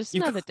 Jason, it's just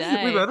you've another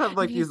got, we day. both have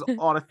like these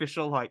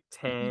artificial like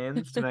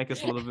tans to make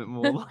us a little bit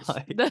more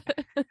like the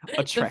the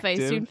attractive.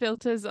 Facetune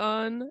filter's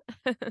on.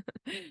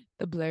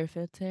 The blur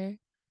filter.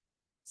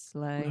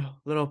 Slay.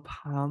 Little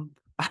pump.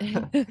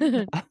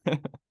 It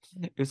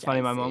was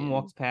funny. My mom Jason.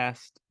 walked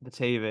past the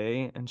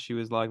TV and she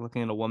was like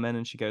looking at a woman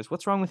and she goes,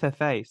 "What's wrong with her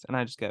face?" And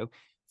I just go,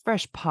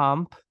 "Fresh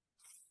pump."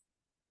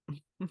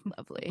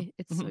 Lovely.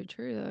 It's so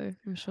true though,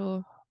 I'm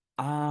sure.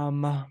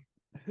 Um,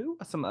 who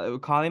are some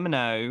Kylie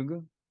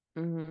Minogue?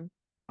 Hmm.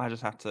 I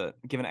just have to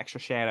give an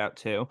extra shout out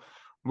to.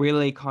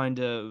 Really, kind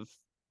of,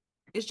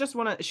 it's just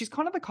one of. She's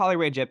kind of the Carly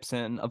Rae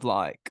Jepsen of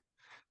like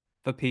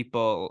for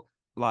people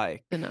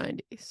like The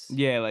 90s.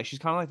 yeah, like she's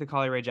kind of like the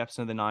Carly Rae Jepsen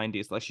of the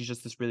 '90s. Like she's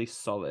just this really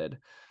solid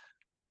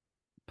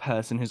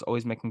person who's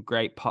always making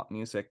great pop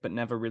music, but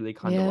never really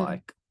kind of Yeah.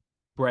 like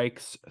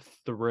breaks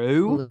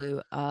through.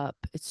 Blew up.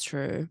 It's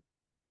true.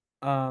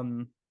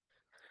 Um,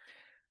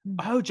 Mm.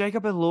 oh,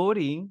 Jacob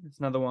Elordi is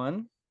another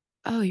one.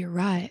 Oh, you're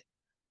right.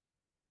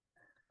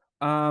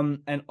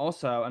 And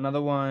also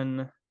another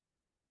one.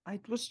 I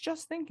was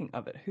just thinking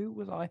of it. Who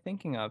was I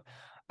thinking of?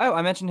 Oh,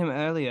 I mentioned him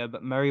earlier,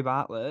 but Murray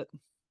Bartlett,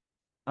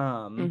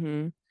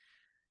 um,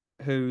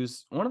 Hmm.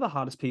 who's one of the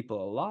hardest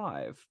people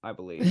alive, I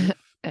believe.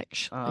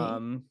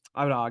 Actually.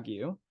 I would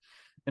argue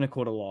in a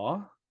court of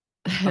law.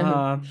 Stand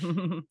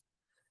Um,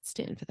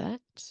 for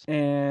that.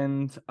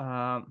 and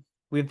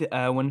we have the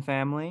Irwin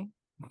family,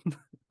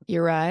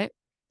 You're right.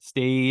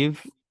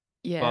 Steve,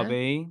 Yeah.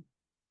 Bobby,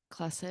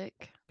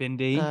 Classic.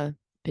 Bindi. Uh,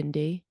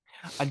 Bindi.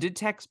 I did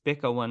text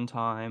Bicker one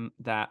time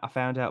that I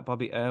found out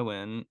Bobby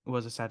Irwin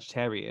was a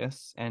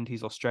Sagittarius and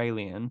he's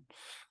Australian.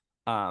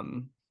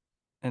 Um,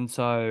 and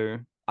so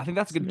I think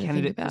that's a good Something to think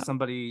candidate for about.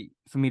 somebody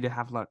for me to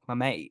have like my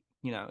mate,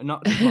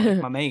 not just my,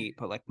 like my mate,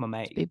 but like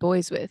my To be mate.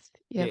 boys with.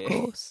 Yeah, of Yeah.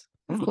 course.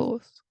 Of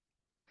course.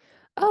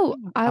 Oh,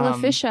 Isla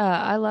Um, Fisher.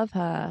 I love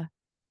her.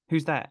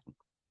 who's that?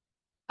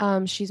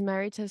 She's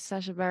married to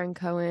Sacha Baron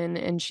Cohen,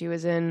 and she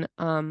was in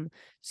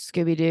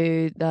Scooby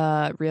Doo,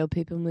 the Real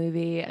People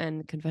movie,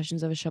 and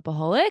Confessions of a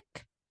Shopaholic.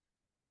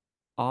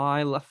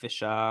 Isla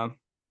Fisher.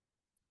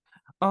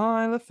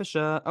 Isla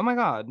Fisher. Oh my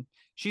God.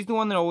 She's the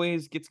one that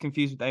always gets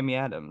confused with Amy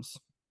Adams.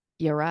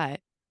 You're right.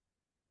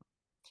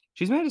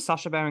 She's married to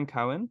Sacha Baron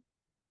Cohen.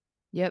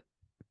 Yep.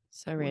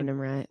 So What a random,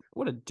 right?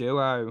 what a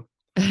duo.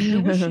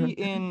 Who was she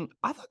in?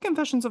 I thought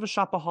Confessions of a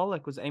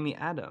Shopaholic was Amy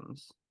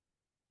Adams.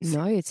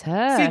 No, it's See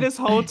her. this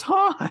whole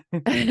time.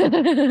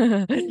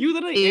 You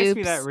literally asked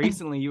me that Oops.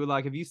 recently. You were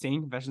like, "Have you seen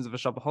Confessions of a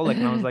Shopaholic?"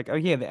 And I was like, "Oh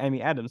yeah, the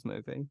Amy Adams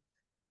movie."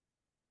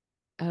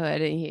 Oh, I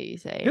didn't hear you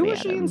say Who Amy was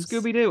she in Adams.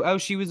 Scooby Doo? Oh,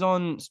 she was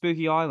on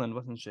Spooky Island,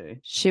 wasn't she?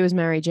 She was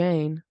Mary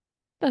Jane.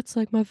 That's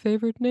like my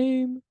favorite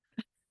name.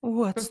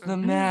 What's the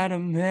matter,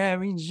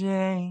 Mary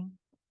Jane?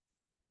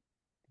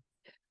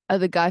 Oh,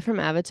 the guy from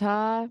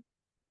Avatar,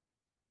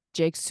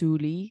 Jake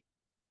Sully.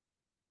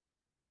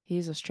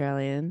 He's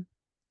Australian.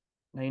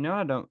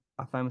 Now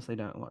I famously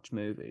don't watch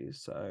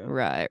movies, so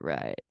Right,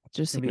 right.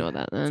 Just ignore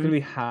that It's gonna then. be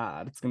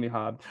hard. It's gonna be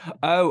hard.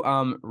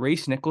 Oh,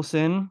 Reese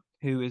Nicholson,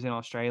 who is an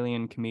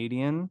Australian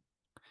comedian.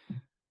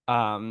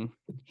 Um,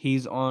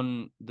 he's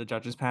on the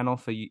judges panel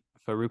for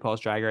RuPaul's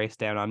Drag Race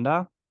Down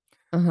Under.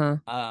 Uh-huh.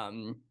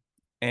 Um,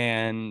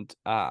 and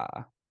Do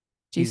you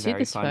he's see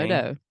very this funny.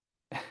 photo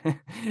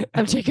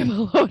of Jacob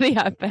Elordi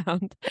I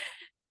found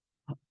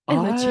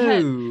in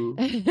the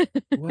chat?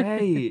 Oh,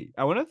 wait.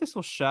 I wonder if this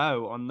will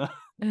show on the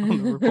on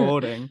the I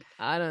recording.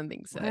 don't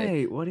think so.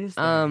 Wait, what is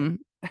that? Um,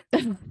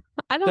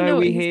 I don't So know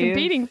what he's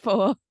competing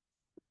for.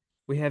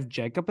 we have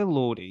Jacob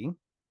Elordi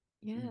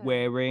Yeah.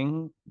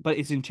 wearing, but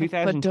it's in A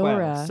 2012,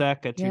 fedora.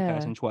 circa Yeah.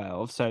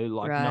 2012. So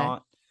like Right.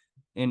 not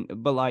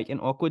but like an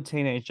awkward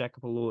teenage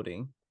Jacob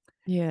Elordi.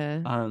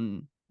 Yeah.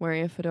 Um,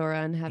 Wearing a fedora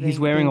and he's having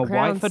wearing been a white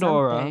crowned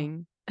fedora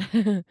something.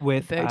 A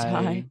with bow a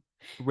tie.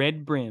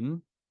 red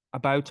brim, a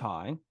bow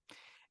tie,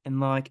 and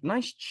like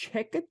nice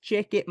checkered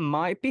jacket.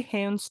 Might be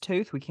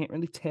houndstooth. We can't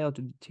really tell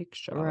to the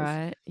textures.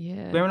 Right.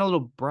 Yeah. Wearing a little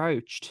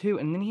brooch too,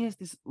 and then he has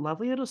this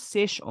lovely little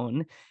sash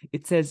on.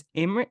 It says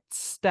Emirates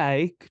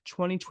Steak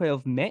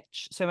 2012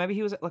 match. So maybe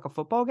he was at like a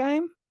football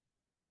game.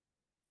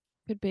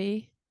 Could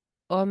be.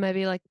 Or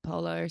maybe like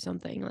polo or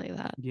something like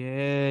that.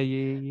 Yeah,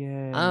 yeah,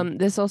 yeah.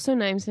 This also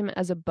names him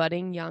as a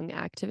budding young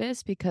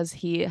activist because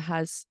he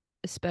has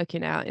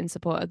spoken out in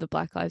support of the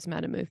Black Lives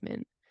Matter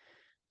movement.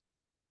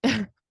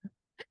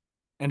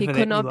 And He for could that,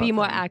 you not be love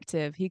more him.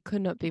 active. He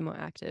could not be more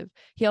active.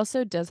 He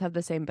also does have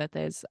the same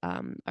birthday as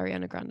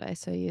Ariana Grande,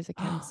 so he is a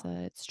Cancer.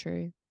 It's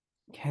true.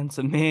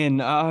 Cancer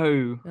man.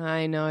 Oh,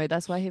 I know.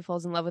 That's why he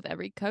falls in love with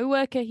every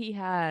coworker he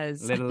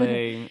has.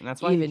 literally. And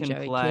that's why he Even can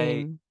Joey play.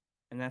 King.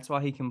 And that's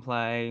why he can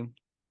play.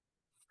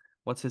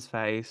 What's his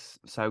face?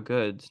 So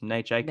good.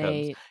 Nate Jacobs.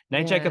 Nate.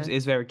 Nate Jacobs Yeah.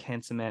 is very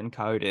Cancer man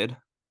coded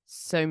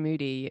So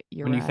moody.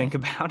 You're when you right. think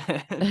about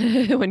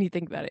it. When you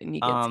think about it and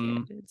you get scared.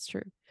 Um, It's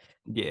true.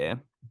 yeah.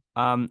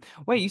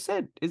 Wait, you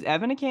said is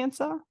Evan a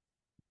Cancer?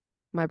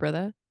 My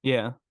brother.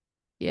 Yeah.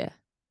 Yeah.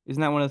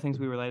 Isn't that one of the things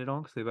we related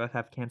on? Because we both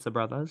have Cancer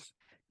brothers.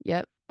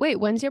 Yep. Wait,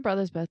 when's your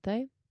brother's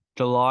birthday?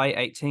 July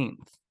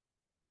 18th.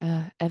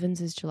 Evans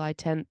is July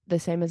 10th, the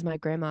same as my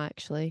grandma,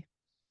 actually.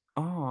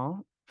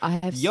 Oh, I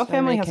have so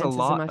many cancers in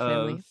my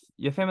family.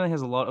 your family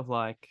has a lot of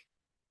like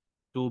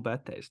dual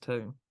birthdays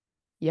too.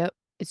 Yep,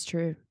 it's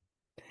true.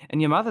 And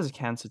your mother's a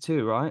Cancer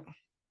too, right?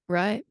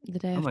 Right? The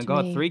day Oh my after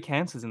God, me. three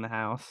Cancers in the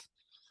house.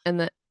 And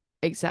that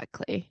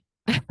exactly.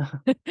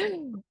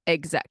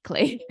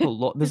 Exactly. A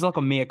lot. There's like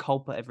a mea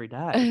culpa every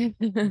day.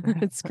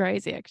 It's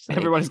crazy, actually.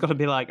 Everybody's got to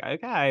be like,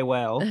 okay,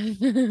 well,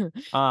 And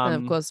of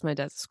um, course, my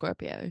dad's a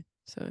Scorpio,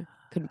 so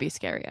couldn't be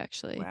scary,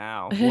 actually.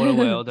 wow, what a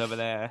world over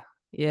there.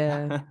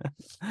 Yeah.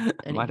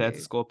 My dad's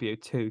a Anywho. Scorpio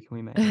too. Can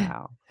we make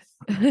out?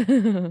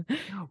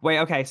 Wait,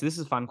 okay, so this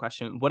is a fun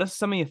question. What are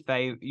some of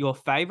your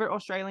favorite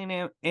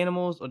Australian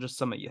animals, or just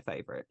some of your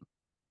favorite?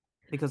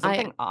 Because I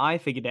something I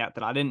figured out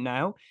that I didn't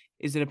know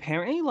is that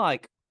apparently,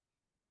 like,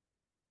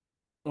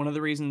 one of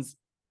the reasons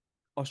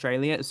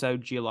Australia is so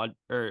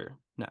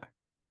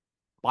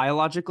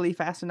biologically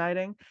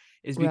fascinating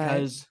is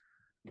right.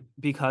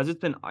 because it's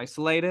been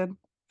isolated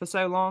for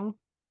so long.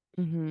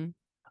 Mm-hmm.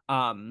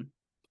 Um,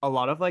 a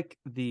lot of like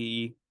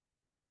the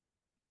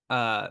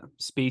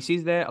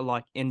species there are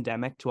like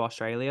endemic to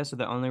Australia, so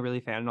they're only really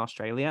found in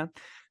Australia.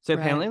 So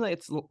Right. apparently, like,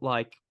 it's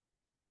like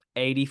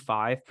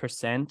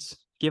 85%,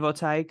 give or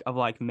take, of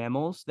like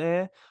mammals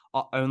there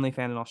are only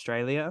found in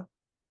Australia.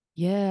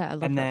 Yeah, I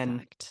love And that then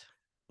fact.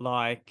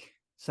 like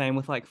same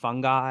with like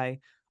fungi,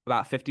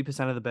 about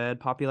 50% of the bird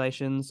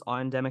populations are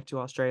endemic to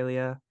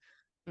Australia.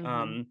 Mm-hmm.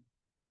 Um,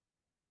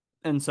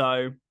 and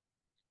so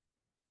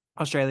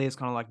Australia is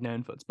kind of like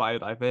known for its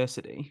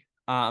biodiversity.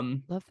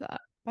 Love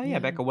that. But yeah, Yeah.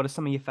 Becca, what are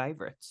some of your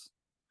favorites?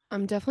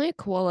 I'm definitely a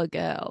koala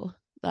girl.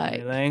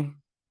 Like, Really?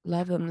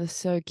 love them. They're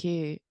so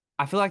cute.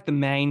 I feel like the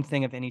main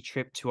thing of any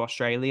trip to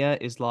Australia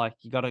is like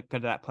you gotta go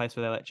to that place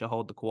where they let you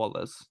hold the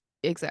koalas.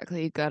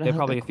 Exactly. You gotta There are hug a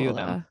probably a few of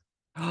them.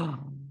 koala.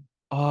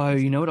 Oh,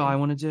 you know what I Exactly.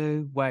 want to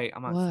do? Wait, I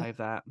might What? save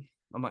that.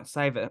 I might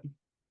save it.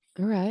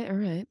 All right. All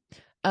right.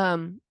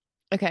 Um,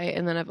 okay.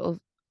 And then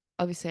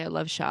obviously I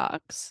love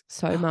sharks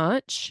so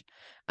much.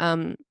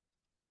 Um,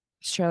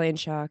 Australian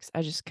sharks,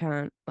 I just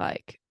can't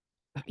like,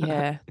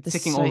 yeah, It's they're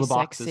ticking all so the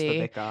boxes for sexy.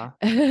 Becca.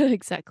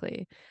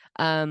 Exactly.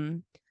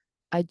 Um,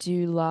 I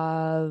do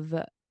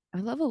I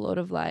love a lot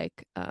of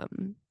like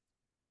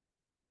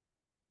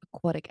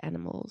aquatic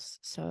animals.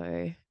 So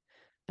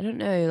I don't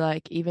know,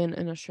 like even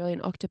an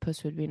Australian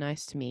octopus would be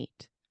nice to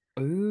meet.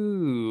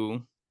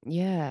 Ooh,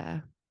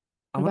 Yeah.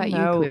 I What want to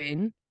about you, know.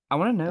 Queen? I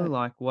want to know Uh,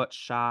 like what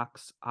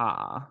sharks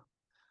are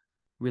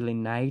really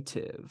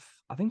native.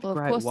 I think the well,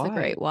 of great course, the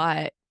great white.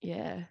 white.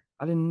 Yeah,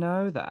 I didn't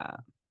know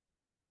that.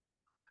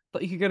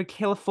 But you could go to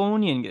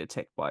California and get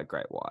attacked by a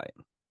great white.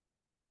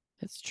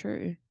 that's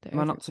true. They're Am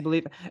I not to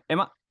everywhere. believe?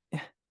 Am I?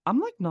 I'm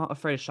like not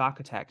afraid of shark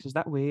attacks. Is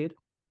that weird?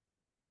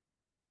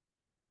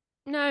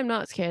 No, I'm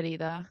not scared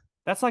either.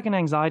 That's like an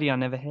anxiety I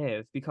never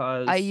have I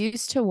because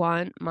used to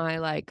want my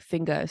like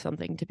finger or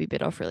something to be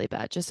bit off really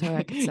bad just so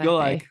I could you're say.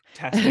 like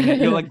testing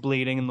it. You're like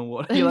bleeding in the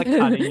water. You're like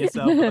cutting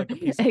yourself with like a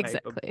piece of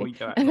paper before Exactly. you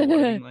go out in the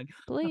water, being like,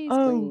 Please,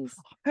 "Oh, please.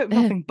 I hope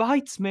nothing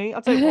bites me. I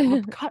don't want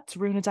my cut to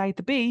ruin a day at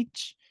the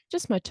beach.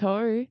 Just my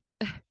toe.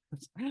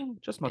 It's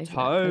just my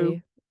toe."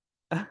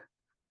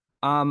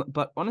 Exactly.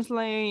 But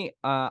honestly,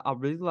 I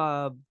really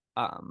love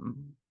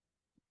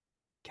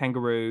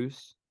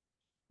kangaroos.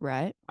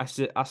 Right. I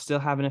still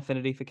have an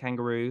affinity for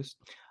kangaroos.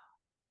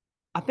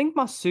 I think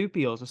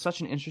marsupials are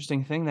such an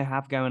interesting thing they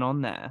have going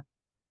on there.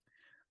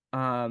 It's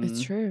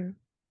Um, true.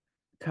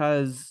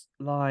 because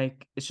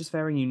like it's just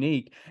very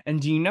unique. And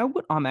do you know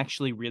what I'm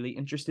actually really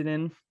interested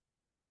in?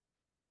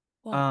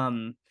 What?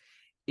 Um,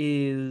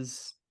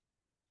 is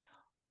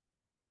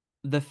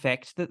the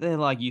fact that they're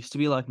like used to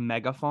be like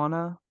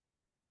megafauna,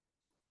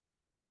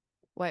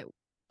 Wait.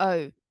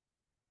 Oh,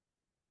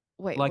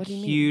 wait, like what do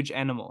you mean? huge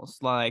animals.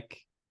 Like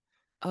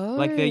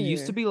there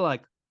used to Oh. be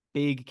like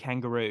big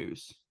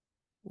kangaroos.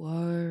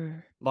 Whoa.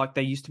 Like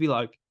they used to be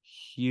like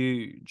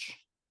huge.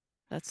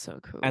 That's so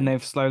And cool.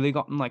 they've slowly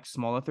gotten like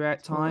smaller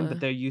throughout time, but Smaller.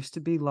 there used to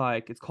be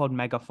like it's called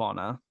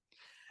megafauna.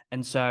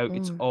 And so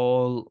it's Oh.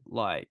 all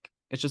like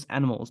it's just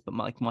animals, but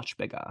like much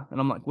bigger. And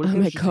I'm like, what if Oh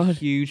there was my just a God.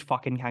 huge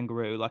fucking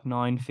kangaroo, like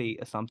 9 feet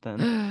or something?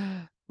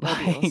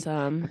 That'd be Like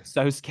awesome.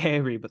 so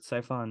scary, but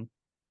so fun.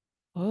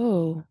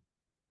 Oh,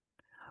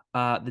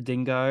 The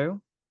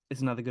dingo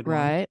is another good one.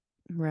 right.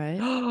 Right.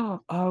 Oh,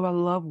 I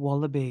love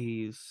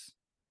wallabies.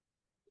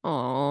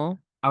 Oh.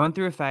 I went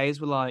through a phase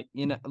where like,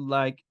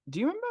 like, do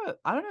you remember?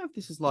 I don't know if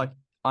this is like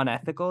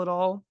unethical at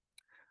all.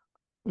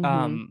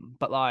 Mm-hmm.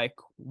 But like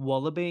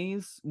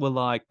wallabies were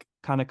like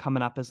kind of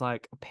coming up as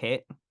like a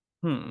pet.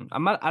 I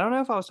don't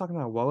know if I was talking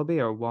about a wallaby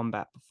or a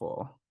wombat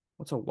before.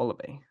 What's a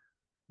wallaby?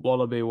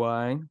 Wallaby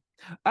way.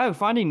 Oh,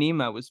 Finding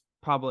Nemo was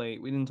probably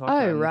we didn't talk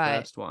about Oh, it in the right.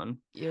 first one.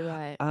 You're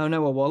right. Oh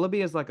no, a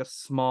wallaby is like a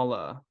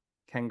smaller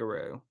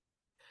kangaroo.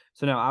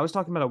 So no, I was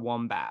talking about a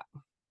wombat.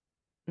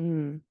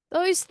 Mm.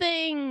 Those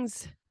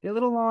things. They're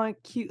little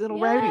like cute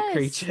little rodent Yes.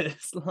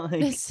 creatures. They're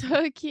Like,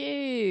 so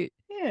cute.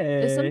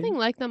 There's yeah. something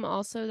like them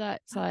also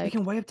that's They like,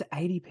 can weigh up to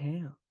 80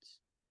 pounds.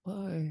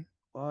 whoa.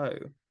 Whoa.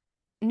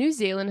 New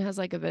Zealand has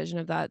like a version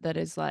of that that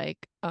is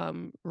like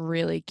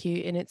really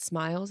cute and it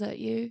smiles at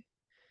you.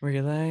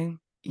 Really?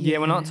 Yeah,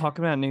 we're not Yeah.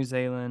 talking about New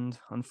Zealand,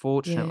 Yeah.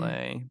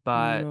 unfortunately,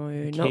 but No,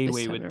 not this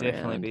Kiwi time would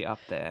definitely around. be up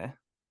there.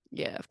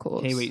 Yeah, of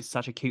Kiwi course. is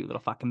such a cute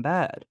little fucking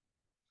bird.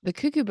 The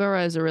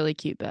kookaburra is a really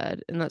cute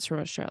bird, and that's from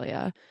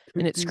Australia,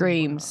 and it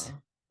screams.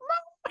 Kookaburra.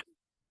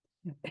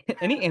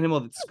 Any animal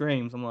that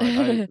screams, I'm like,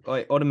 I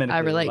I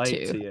automatically relate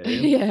relate to. to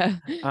you. Yeah.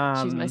 She's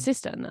my Um,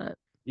 sister in that.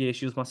 yeah,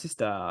 she was my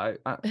sister.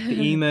 The Because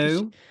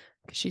emu,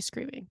 she's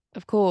screaming.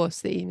 Of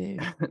course, the emu.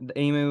 the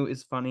emu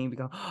is funny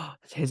because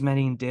the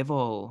Tasmanian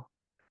devil.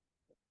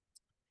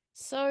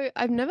 So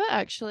I've never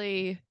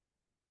actually.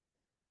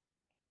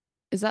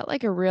 Is that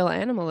like a real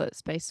animal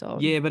it's based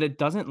on? Yeah, but it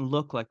doesn't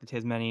look like the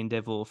Tasmanian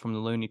devil from the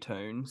Looney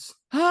Tunes.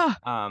 Ah!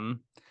 Um,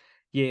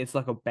 yeah, it's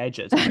like a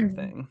badger type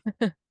thing.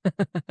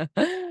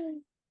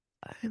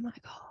 Oh my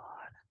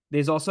God.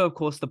 There's also, of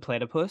course, the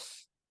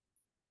platypus.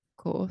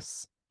 Of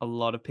course. A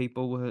lot of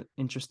people were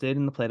interested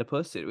in the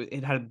platypus.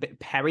 It had a bit,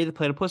 Parry the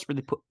platypus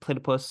really put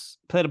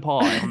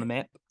platypi on the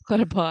map.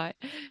 What a pie.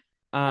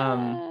 Um,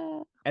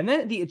 Ah. and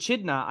then the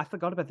echidna, I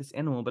forgot about this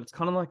animal, but it's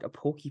kind of like a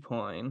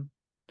porcupine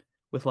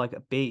with like a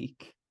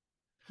beak.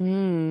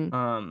 Hmm.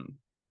 Um,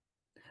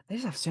 they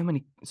just have so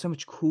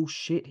much cool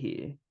shit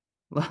here.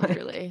 Like,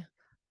 Literally.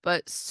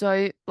 But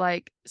so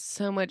like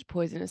so much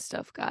poisonous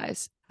stuff,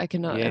 guys. I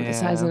cannot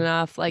emphasize yeah,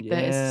 enough. Like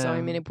there is so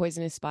yeah. many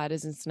poisonous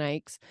spiders and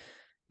snakes.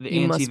 The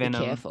You must be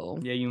anti-venom. careful.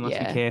 Yeah, you must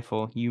be Yeah.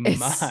 careful. You It's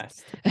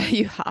must.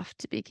 you have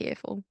to be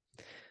careful.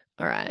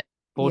 All right.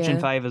 Fortune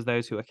Yeah. favors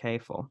those who are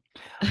careful.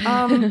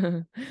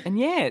 Um, and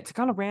yeah, to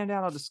kind of round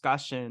out our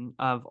discussion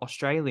of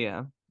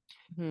Australia,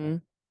 Hmm.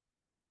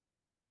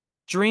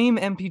 Dream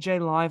MPJ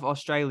Live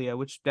Australia,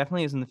 which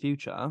definitely is in the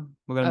future.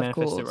 We're going to Of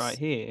manifest it right course.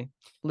 here.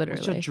 What's your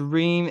Literally.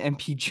 dream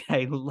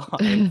MPJ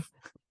Live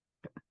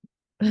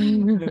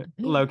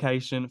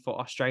location for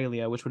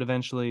Australia, which would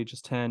eventually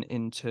just turn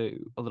into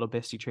a little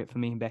bestie trip for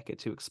me and Beckett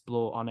to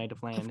explore our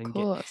native land Of and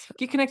course.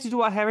 get connected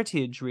to our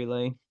heritage,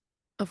 really.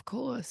 Of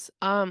course.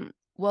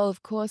 Well,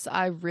 of course,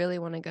 I really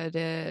want to go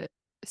to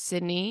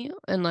Sydney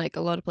and like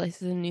a lot of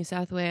places in New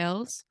South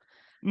Wales.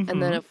 And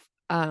then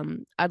Mm-hmm. if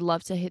I'd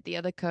love to hit the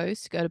other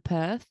coast, go to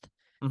Perth.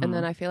 And then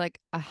Mm-hmm. I feel like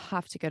I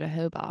have to go to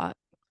Hobart.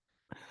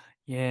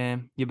 Yeah,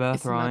 your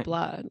It's in my birthright,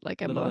 blood.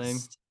 Like I literally.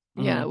 must.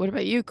 Mm-hmm. Yeah. What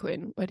about you,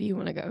 Quinn? Where do you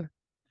want to go?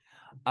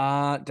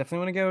 Definitely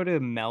want to go to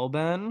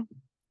Melbourne.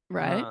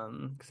 Right?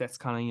 Because that's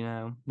kind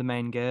of, the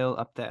main girl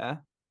up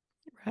there.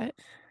 Right?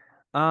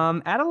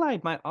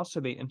 Adelaide might also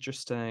be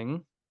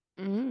interesting.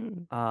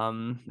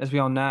 Mm, As we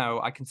all know,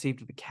 I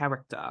conceived of a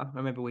character.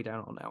 Or maybe we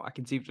don't all know. I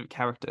conceived of a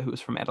character who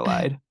was from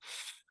Adelaide.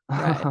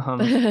 right.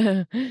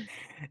 Um,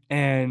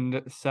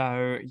 and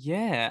so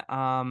yeah.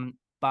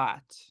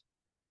 But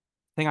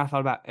thing I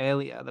thought about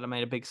earlier that I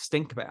made a big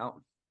stink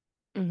about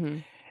Hmm.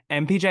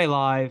 MPJ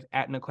live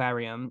at an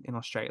aquarium in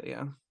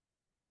Australia.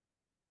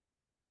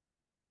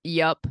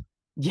 Yup.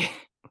 Yeah.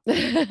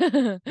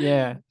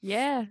 Yeah.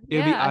 Yeah. It would be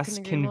Yeah, I us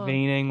couldn't agree more.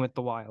 convening with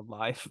the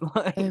wildlife. Oh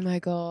Like, my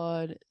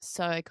God.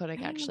 So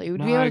iconic, actually. We'd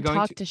be able no, to going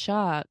talk to to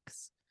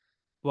sharks.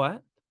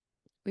 what?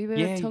 We'd be able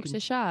to Yeah, you talk to can. I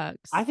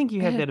sharks. think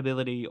you have that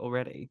ability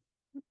already.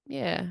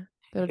 Yeah.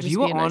 But it'll If just you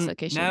be were a nice on,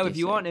 location to no, do if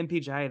you were so. on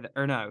MPJ,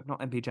 or no, not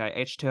MPJ,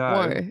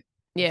 H2O, Whoa.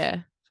 Yeah.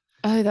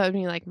 Oh, that would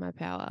be like my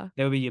power.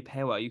 there would be your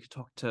power. You could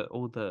talk to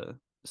all the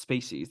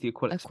species, the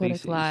aquatic Aquatic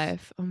species.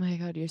 life. Oh my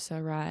God, you're so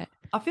right.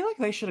 I feel like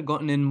they should have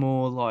gotten in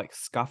more like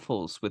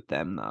scuffles with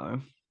them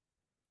though.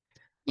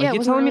 Yeah, Like it you're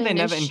wasn't telling me really they an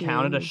never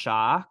encountered a issue.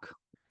 shark?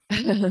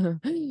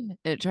 And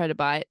it tried to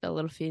bite the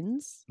little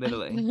fins.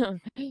 Literally.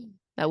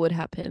 That would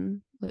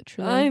happen,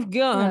 literally. I've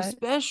got Right.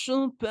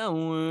 special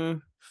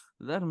power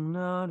that I'm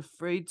not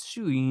afraid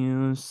to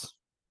use.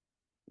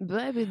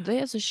 Baby,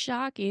 there's a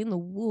shark in the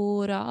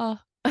water.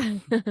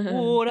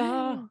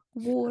 Water.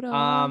 Water.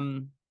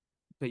 Um,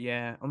 but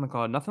yeah, oh my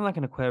god, nothing like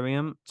an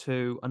aquarium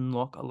to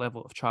unlock a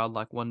level of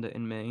childlike wonder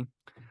in me.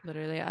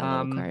 Literally, I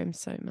love Um, aquariums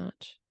so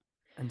much.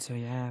 and so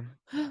yeah.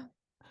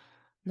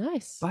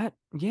 Nice. But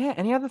yeah,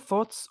 any other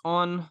thoughts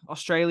on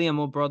Australia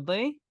more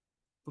broadly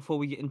before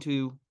we get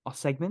into our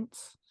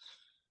segments?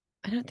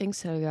 I don't think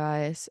so,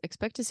 guys.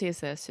 Expect to see us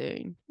there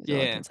soon, is all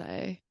I Yeah, can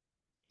say.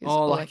 Is all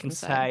all I I can can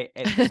say. say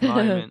at this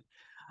moment.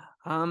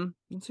 And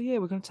so yeah,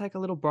 we're gonna take a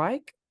little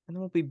break and then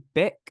we'll be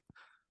back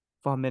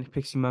for our Manic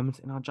Pixie moments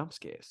and our jump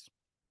scares.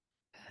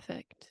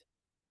 Perfect.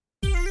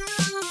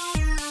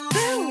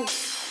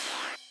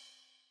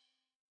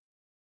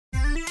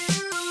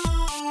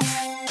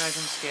 Guys,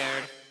 I'm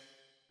scared.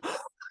 A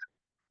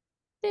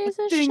There's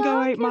a dingo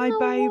shark ate in my the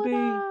baby.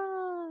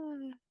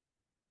 water.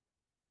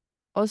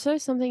 Also,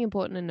 something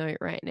important to note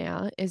right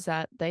now is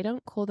that they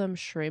don't call them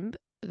shrimp,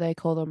 they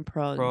call them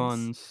prawns.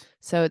 Prawns.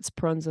 So it's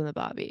prawns on the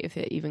Barbie, if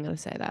you're even gonna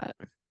say that.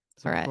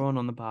 There's a All right. prawn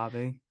on the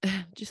Barbie.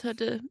 Just had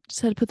to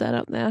put that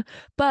up there.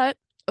 But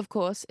of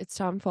course, it's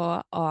time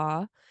for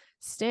our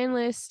stand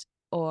list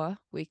or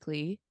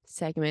weekly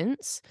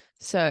segments.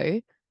 So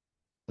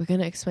we're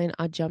gonna explain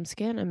our jump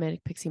scare and a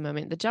manic pixie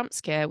moment. The jump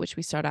scare, which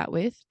we start out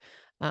with,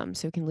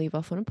 so we can leave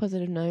off on a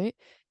positive note.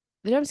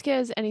 The jump scare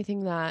is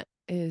anything that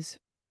is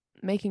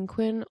making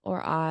Quinn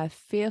or I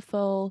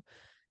fearful,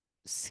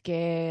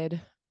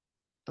 scared,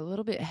 a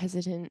little bit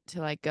hesitant to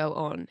like go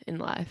on in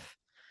life.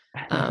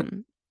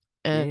 Um,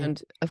 Yeah.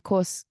 and of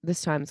course,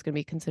 this time it's going to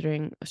be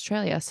considering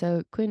Australia.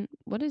 So, Quinn,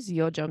 what is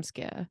your jump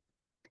scare?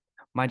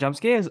 My jump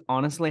scare is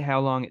honestly how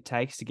long it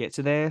takes to get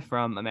to there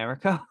from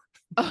America.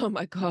 Oh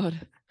my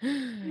God.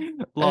 Oh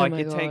Like my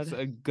it takes God.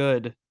 a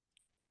good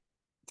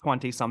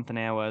 20 something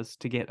hours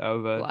to get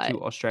over Like, to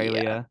yeah.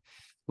 Australia.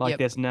 Like Yep.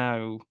 there's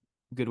no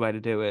good way to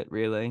do it,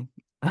 really.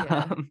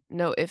 Yeah.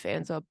 No ifs,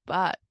 ands, or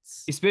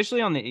buts.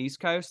 Especially on the East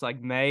Coast, like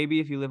maybe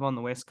if you live on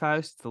the West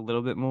Coast, it's a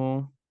little bit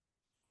more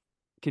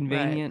Right.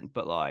 convenient,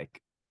 but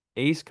like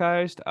East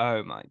Coast,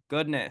 oh my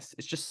goodness,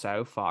 it's just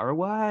so far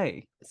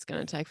away. It's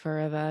going to take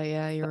forever.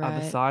 Yeah, you're The other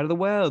right. side of the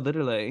world,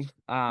 literally.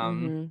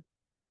 Mm-hmm.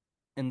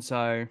 And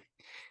so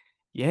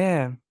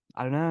yeah,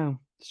 I don't know.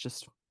 It's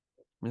just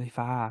really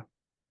far.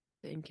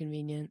 The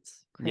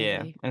inconvenience. Yeah.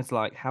 Crazy. And it's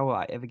like, how will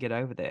I ever get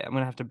over there? I'm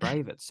gonna have to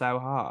brave it so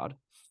hard.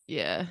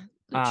 Yeah,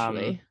 Um,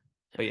 literally. Oh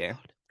but my yeah.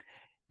 God.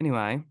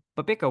 Anyway,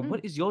 but Becca, Mm.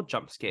 what is your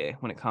jump scare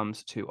when it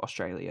comes to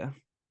Australia?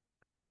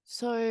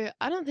 So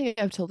I don't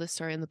think I've told this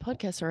story in the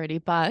podcast already,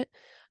 but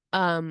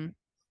um,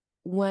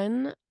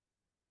 when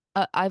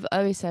I've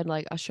always said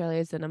like Australia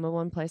is the number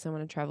one place I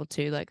want to travel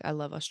to. Like I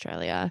love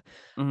Australia.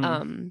 Mm-hmm.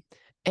 Um,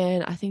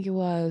 and I think it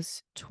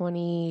was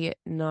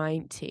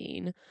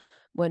 2019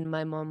 when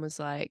my mom was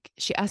like,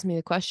 she asked me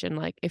the question,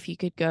 like, if you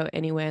could go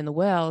anywhere in the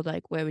world,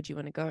 like, where would you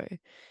want to go?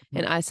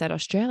 And I said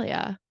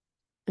Australia.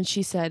 And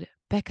she said,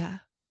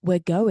 Becca, we're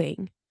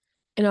going.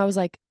 And I was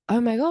like, oh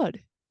my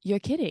God, you're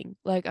kidding.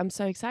 Like, I'm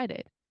so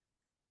excited.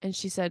 And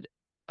she said,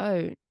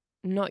 oh,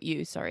 not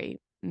you, sorry.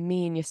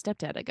 Me and your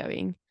stepdad are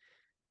going.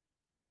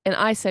 And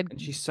I said,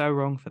 And she's so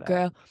wrong for that.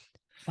 girl,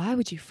 why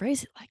would you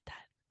phrase it like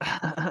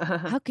that?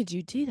 How could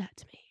you do that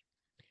to me?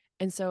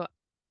 And so,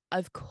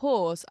 of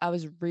course, I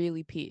was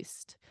really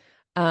pissed.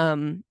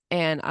 And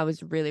I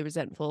was really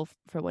resentful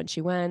for when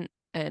she went,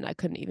 and I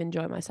couldn't even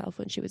enjoy myself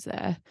when she was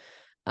there.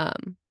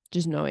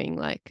 Just knowing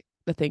like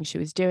the things she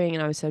was doing,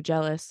 and I was so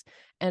jealous.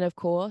 And of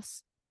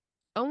course,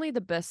 only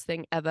the best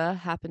thing ever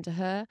happened to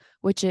her,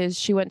 which is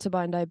she went to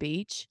Bondi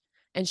Beach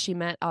and she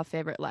met our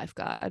favorite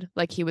lifeguard.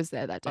 Like he was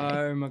there that day.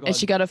 Oh my And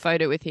she god. got a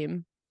photo with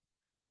him.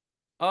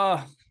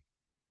 Oh,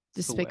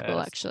 it's the Despicable,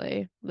 worst.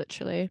 actually.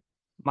 Literally.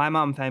 My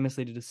mum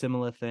famously did a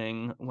similar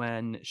thing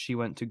when she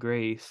went to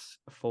Greece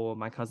for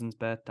my cousin's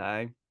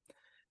birthday.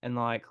 And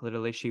like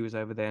literally she was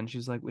over there and she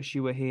was like, wish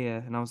you were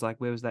here. And I was like,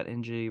 where was that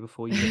NG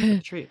before you went for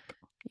the trip?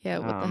 Yeah,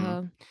 what the Um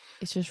hell?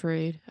 It's just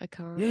rude. I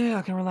can't. yeah,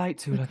 I can relate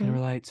to I it. I can can't.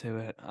 relate to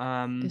it.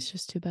 It's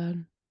just too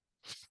bad.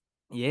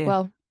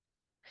 Yeah.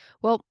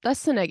 Well,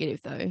 that's the negative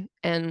though.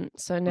 And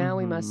so now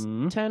we must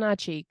Mm-hmm. turn our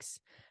cheeks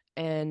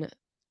and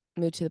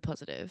move to the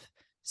positive.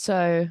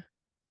 So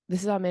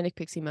this is our manic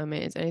pixie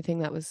moment. Is anything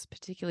that was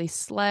particularly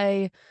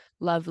slay,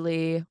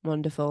 lovely,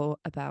 wonderful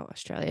about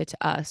Australia to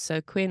us. So,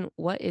 Quinn,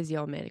 what is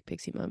your manic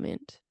pixie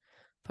moment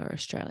for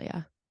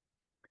Australia?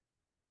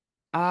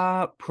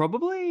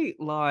 Probably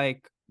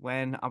like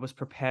when I was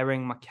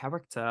preparing my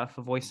character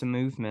for Voice and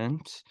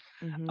Movement.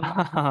 Mm-hmm.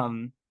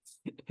 Um,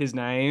 his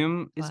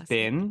name is Classic.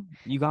 Ben.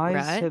 Right? You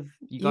guys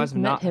You've have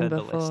met not him heard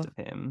the list before.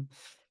 of him.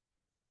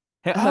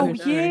 Oh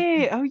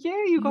no. Oh yeah,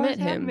 you You've guys met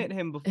have him met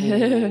him before. Yeah,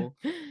 in a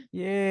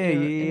yeah,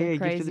 yeah. Gift of the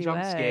crazy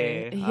jump way.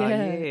 scare. Yeah,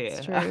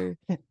 it's Yeah. true.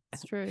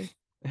 It's true.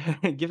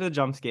 Gift of the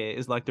jump scare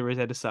is like the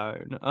Rosetta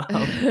Stone.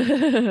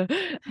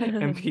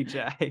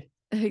 MPJ.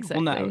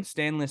 Well, no, Exactly.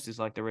 Stan List is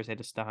like the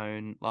Rosetta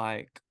Stone.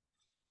 Like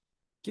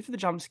Gift of the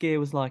jump scare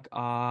was like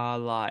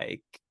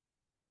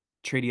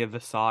Treaty of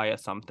Versailles or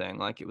something.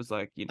 Like it was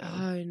like,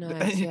 Oh,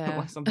 nice. Yeah.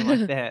 like something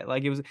like that.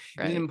 Like it was an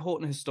Right.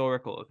 important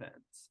historical event.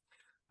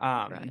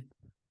 Right. Um,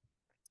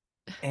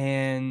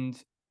 and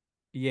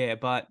yeah,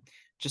 but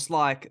just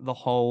like the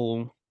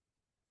whole,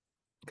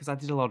 because I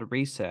did a lot of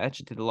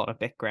research, I did a lot of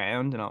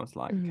background, and I was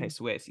like, okay, Mhm.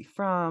 so where's he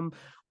from?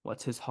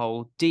 What's his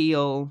whole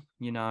deal?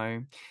 And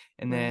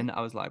Right. then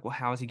I was like, well,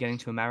 how is he getting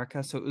to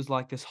America? So it was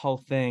like this whole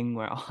thing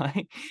where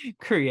I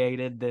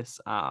created this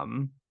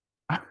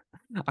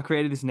I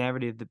created this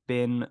narrative that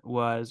Ben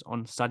was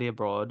on study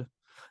abroad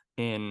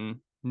in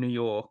New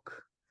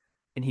York,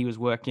 and he was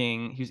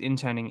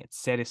interning at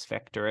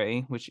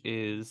Satisfactory, which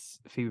is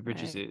Phoebe Right.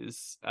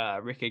 Bridges's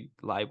record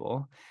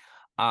label.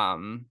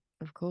 Um,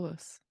 Of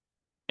course.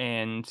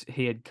 and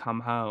he had come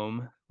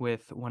home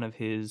with one of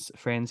his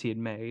friends he had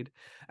made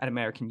at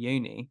American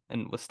Uni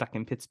and was stuck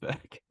in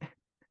Pittsburgh.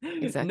 No,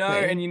 and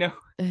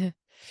Exactly.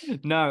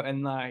 no,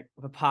 and like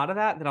the part of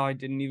that I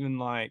didn't even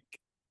like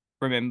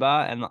remember,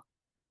 and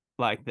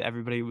like that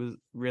everybody was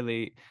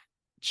really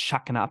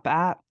chucking up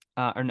at,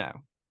 or no,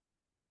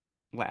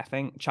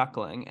 laughing,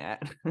 chuckling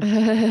at.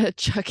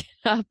 Chuck it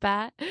up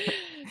at.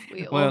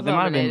 We all Well, they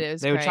might have vomited. been, It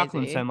was they were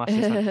chuckling so crazy. much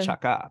they started to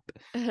chuck up.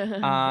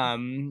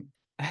 Um,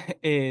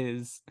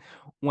 is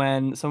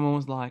when someone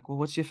was like, "Well,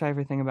 what's your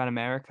favorite thing about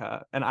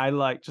America?" And I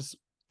like just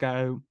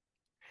go,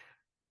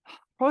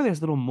 "Probably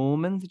those little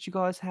Mormons that you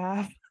guys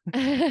have,"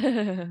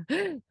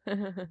 It's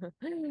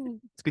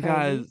crazy.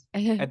 because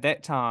at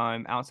that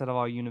time, outside of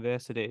our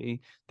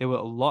university, there were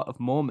a lot of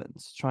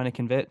Mormons trying to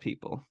convert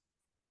people,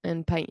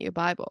 And paint your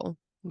Bible.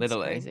 It's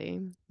literally.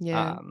 crazy.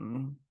 Yeah.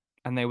 Um,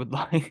 and they would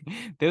like,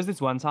 there was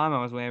this one time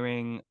I was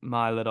wearing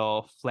my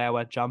little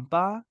flower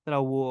jumper that I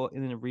wore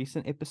in a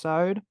recent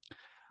episode.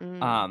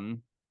 Mm,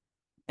 Um,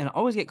 and I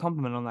always get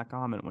compliment on that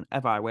garment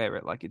whenever I wear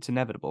it. Like it's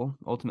inevitable,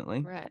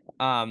 ultimately. right.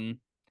 Um,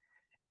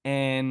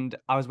 and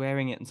I was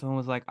wearing it, and someone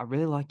was like, "I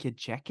really like your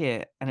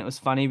jacket," and it was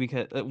funny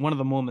because one of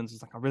the Mormons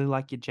was like, "I really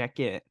like your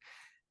jacket,"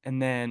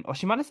 and then, or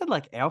she might have said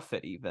like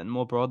outfit even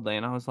more broadly,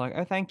 and I was like,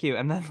 "Oh, thank you,"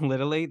 and then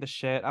literally the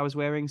shirt I was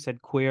wearing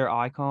said queer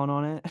icon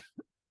on it,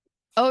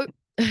 Oh,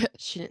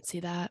 she didn't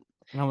see that.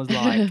 and I was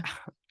like,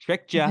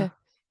 "Tricked ya,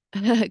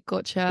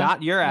 Gotcha.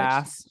 got your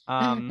Gotcha.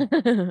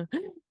 ass."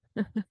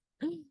 Good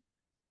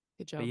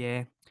But job.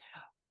 yeah.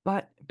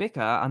 But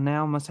Becca, I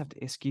now must have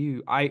to ask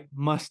you. I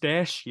must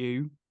ask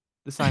you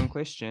the same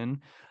question.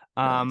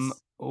 Nice.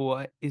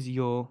 What is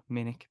your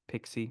manic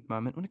pixie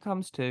moment when it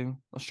comes to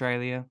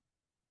Australia?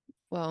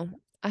 Well,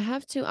 I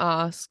have to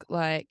ask,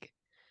 like,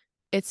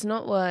 it's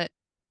not what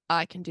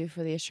I can do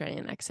for the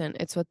Australian accent,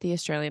 it's what the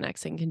Australian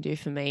accent can do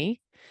for me.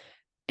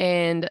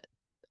 And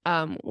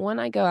when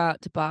I go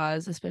out to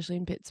bars, especially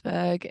in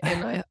Pittsburgh,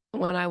 and I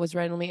when I was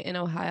randomly in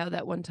Ohio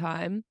that one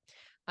time,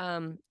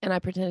 and I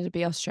pretended to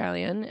be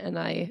Australian and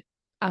I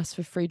asked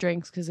for free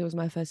drinks because it was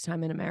my first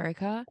time in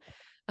America.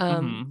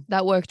 Mm-hmm.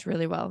 That worked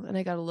really well, and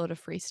I got a lot of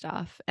free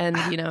stuff. And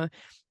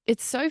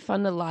it's so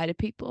fun to lie to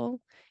people,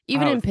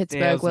 even Oh, in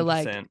Pittsburgh, where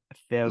 1000%. A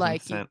thousand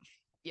like percent.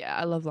 yeah,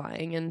 I love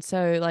lying. And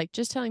so like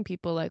just telling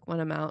people like when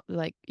I'm out,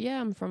 like,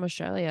 yeah, I'm from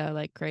Australia,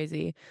 like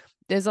crazy.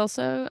 There's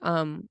also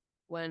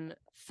when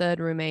third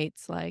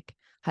roommates like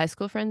high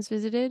school friends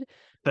visited,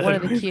 one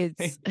of Third the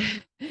kids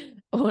movie.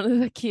 one of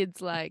the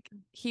kids like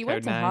he went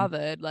Code to name.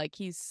 Harvard, like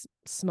he's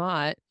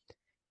smart.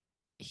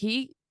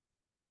 He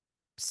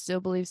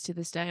still believes to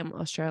this day I'm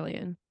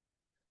Australian.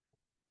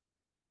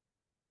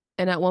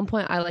 And at one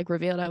point I like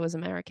revealed I was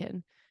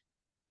American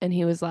and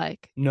he was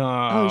like,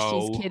 "Oh,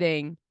 she's No.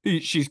 kidding."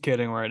 She's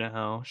kidding right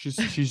now.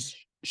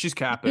 She's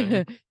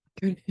capping.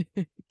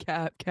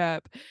 Cap,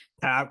 cap.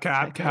 Cap.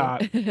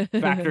 Exactly.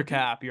 Factor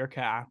cap, your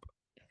cap.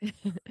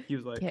 He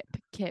was like,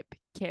 Kip.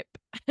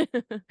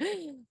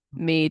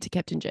 Me to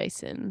Captain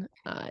Jason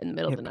in the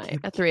middle of the night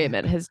at 3 a.m.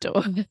 kip. at his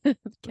door. Kip.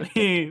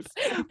 Please,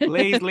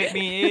 please let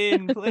me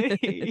in,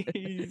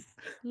 please.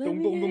 Let Dum,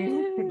 me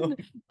dum, dum,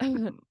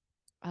 in. dum.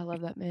 I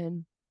love that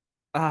man.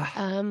 Ah,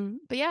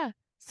 But yeah,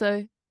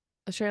 so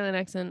Australian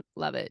accent,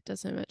 love it.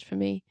 Does so much for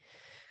me.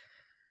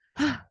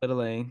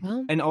 literally.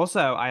 Well, And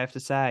also, I have to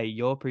say,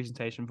 your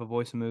presentation for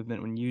Voice and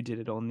Movement when you did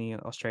it on the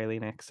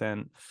Australian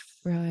accent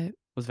right.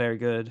 was very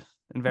good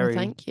and Well, very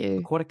thank you.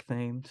 aquatic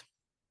themed.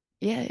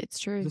 Yeah, it's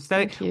true.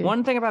 Aesthetic. Thank you.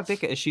 One thing about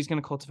Becca is she's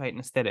going to cultivate an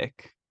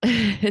aesthetic.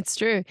 It's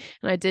true.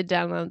 And I did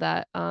download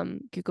that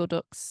Google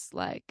Docs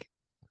like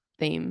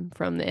theme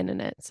from the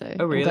internet, so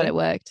Oh, I'm glad really? it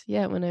worked.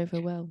 Yeah, it went over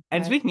well.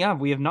 And Right? speaking of,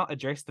 we have not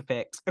addressed the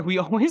facts. We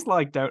always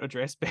like don't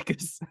address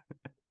Becca's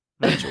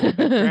virtual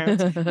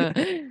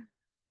background.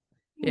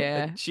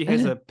 Yeah. She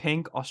has a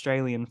pink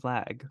Australian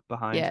flag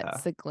behind Yeah, her.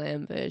 it's the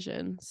glam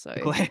version. So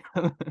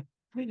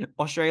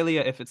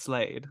Australia if it's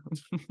Slade.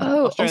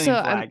 oh, also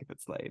Australian flag if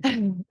it's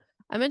Slade.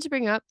 I meant to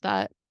bring up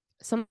that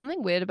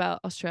something weird about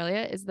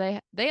Australia is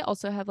they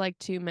also have like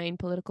two main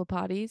political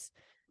parties,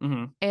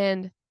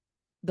 and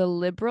the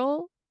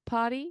Liberal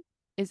Party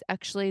is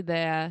actually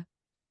their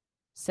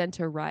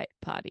center right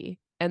party,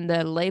 and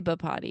the Labour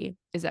Party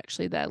is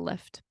actually their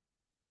left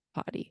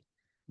party.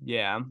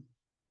 Yeah.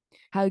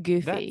 How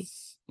goofy.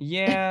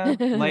 Yeah.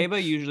 Labour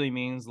usually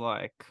means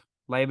left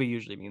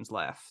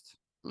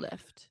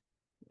Left.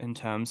 in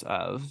terms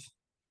of,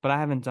 but I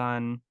haven't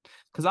done,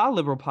 because our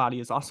Liberal Party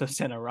is also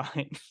center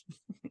right.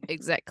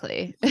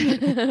 Exactly.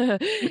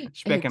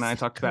 Which Beck and I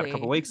talked about a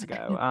couple of weeks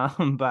ago.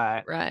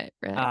 But right.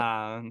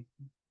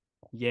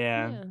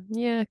 yeah,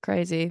 Yeah,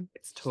 crazy.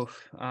 it's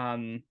tough.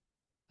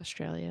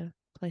 Australia,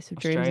 place of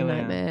dreams and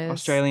nightmares.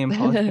 Australian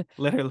politics,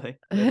 literally.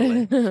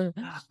 But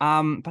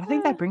I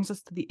think that brings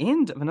us to the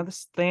end of another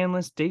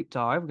Stanless deep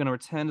dive. We're going to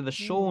return to the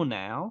shore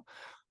now.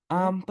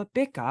 But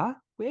Becca,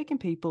 where can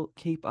people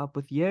keep up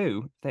with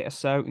you if they are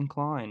so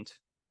inclined?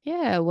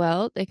 Yeah,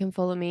 well, they can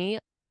follow me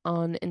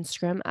on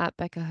Instagram at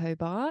Becca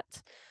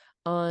Hobart,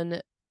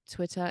 on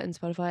Twitter and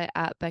Spotify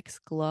at Beck's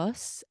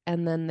Gloss,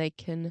 and then they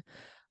can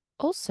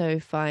also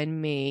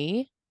find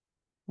me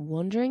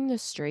wandering the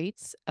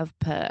streets of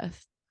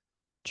Perth,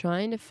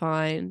 trying to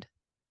find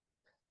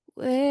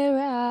where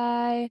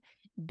I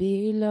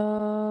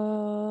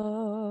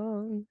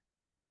belong.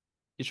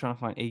 You're trying to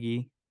find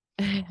Iggy.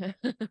 Feet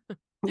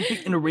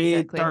in the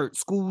red dirt,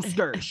 school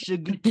skirt,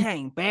 sugar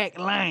cane, back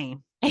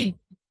lane.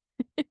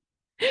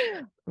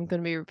 I'm going to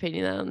be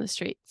repeating that on the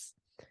streets.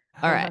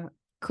 All right.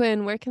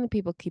 Quinn, where can the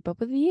people keep up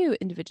with you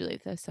individually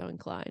if they're so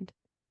inclined?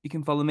 You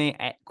can follow me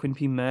at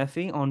Quimpy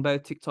Murphy on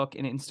both TikTok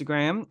and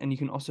Instagram. And you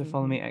can also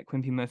follow me at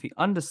Quimpy Murphy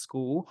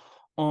 _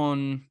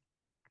 on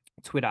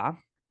Twitter.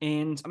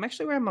 And I'm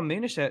actually wearing my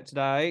Moona shirt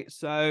today.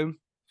 So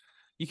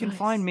you can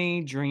find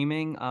me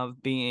dreaming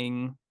of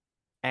being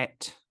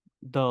at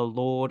the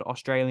Lord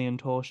Australian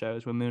tour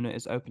shows where Moona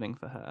is opening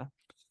for her.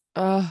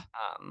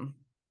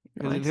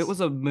 Because if it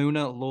was a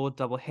Moona Lord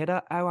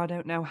doubleheader, I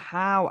don't know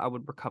how I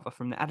would recover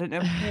from that. I don't know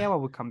how I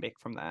would come back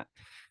from that.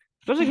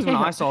 Especially because when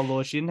I saw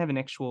Lord, she didn't have an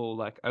actual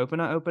like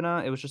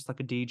opener. It was just like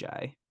a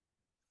DJ.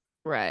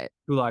 Right.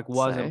 Who like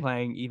wasn't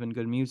playing even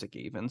good music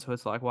even. So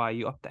it's like, why are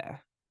you up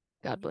there?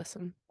 God bless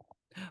him.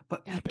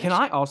 But can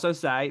I also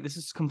say, this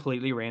is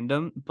completely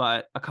random,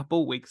 but a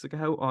couple weeks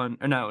ago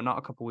not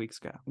a couple weeks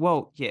ago.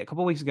 Well, yeah, a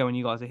couple weeks ago when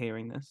you guys are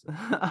hearing this.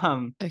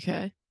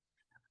 Okay.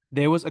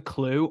 There was a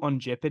clue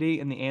on Jeopardy,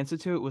 and the answer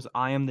to it was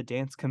I Am the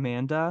Dance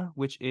Commander,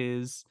 which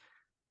is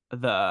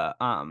the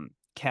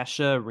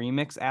Kesha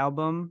remix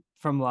album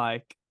from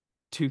like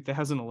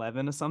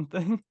 2011 or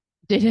something.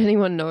 Did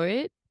anyone know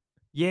it?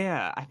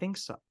 Yeah, I think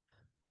so.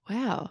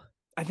 Wow.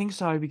 I think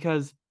so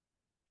because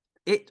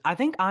I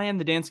think I Am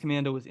the Dance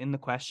Commander was in the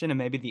question and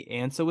maybe the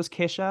answer was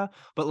Kesha,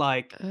 but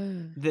like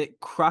the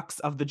crux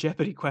of the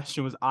Jeopardy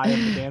question was I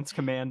Am the Dance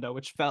Commander,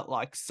 which felt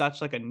like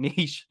such like a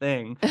niche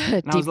thing.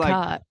 And I was like,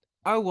 cut.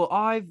 oh well,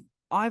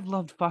 I've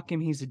loved Fuck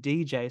Him, He's a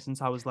DJ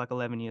since I was like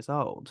 11 years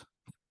old.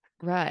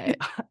 Right.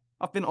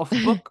 I've been off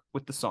book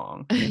with the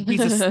song. He's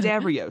a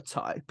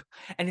stereotype.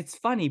 And it's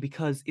funny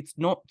because it's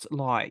not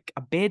like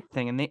a bad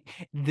thing. And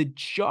the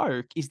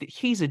joke is that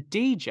he's a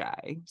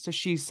DJ. So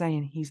she's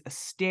saying he's a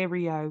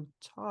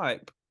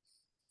stereotype.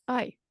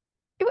 Aye.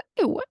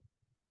 What?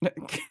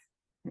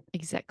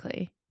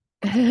 Exactly.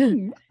 But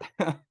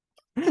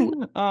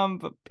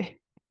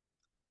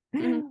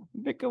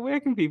Becca, where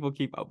can people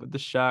keep up with the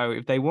show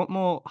if they want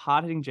more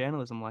hard-hitting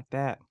journalism like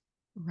that?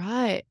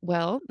 Right.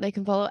 Well, they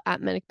can follow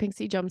at Manic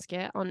Pixie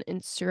Jumpscare on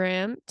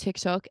Instagram,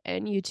 TikTok,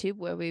 and YouTube,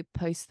 where we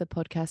post the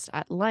podcast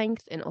at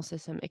length and also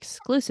some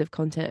exclusive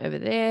content over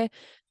there.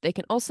 They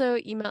can also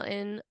email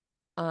in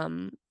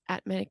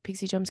at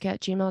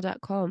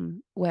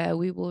manicpixiejumpscare@gmail.com, where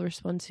we will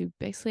respond to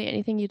basically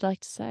anything you'd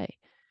like to say.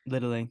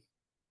 Literally.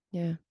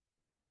 Yeah.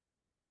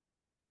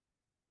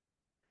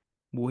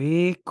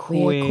 We're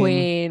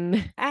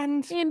Quinn.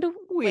 And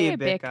we're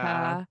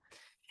Becca.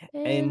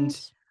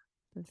 And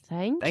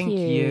thank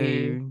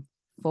you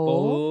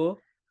for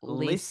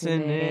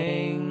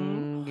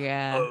listening.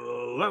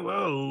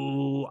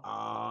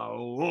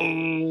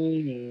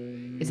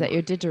 Is that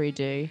your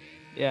didgeridoo?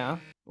 Yeah.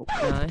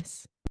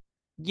 Nice.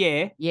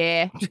 Yeah.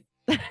 Yeah.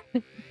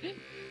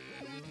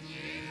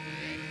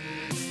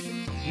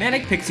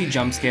 Manic Pixie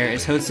Jumpscare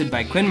is hosted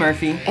by Quinn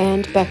Murphy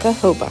and Becca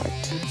Hobart.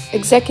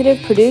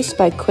 Executive produced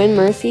by Quinn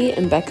Murphy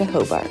and Becca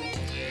Hobart.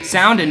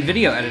 Sound and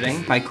video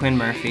editing by Quinn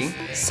Murphy.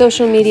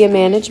 Social media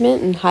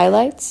management and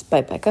highlights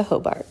by Becca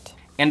Hobart.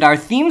 And our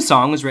theme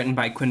song was written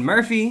by Quinn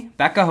Murphy,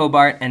 Becca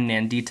Hobart, and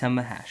Nandita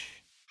Mahesh.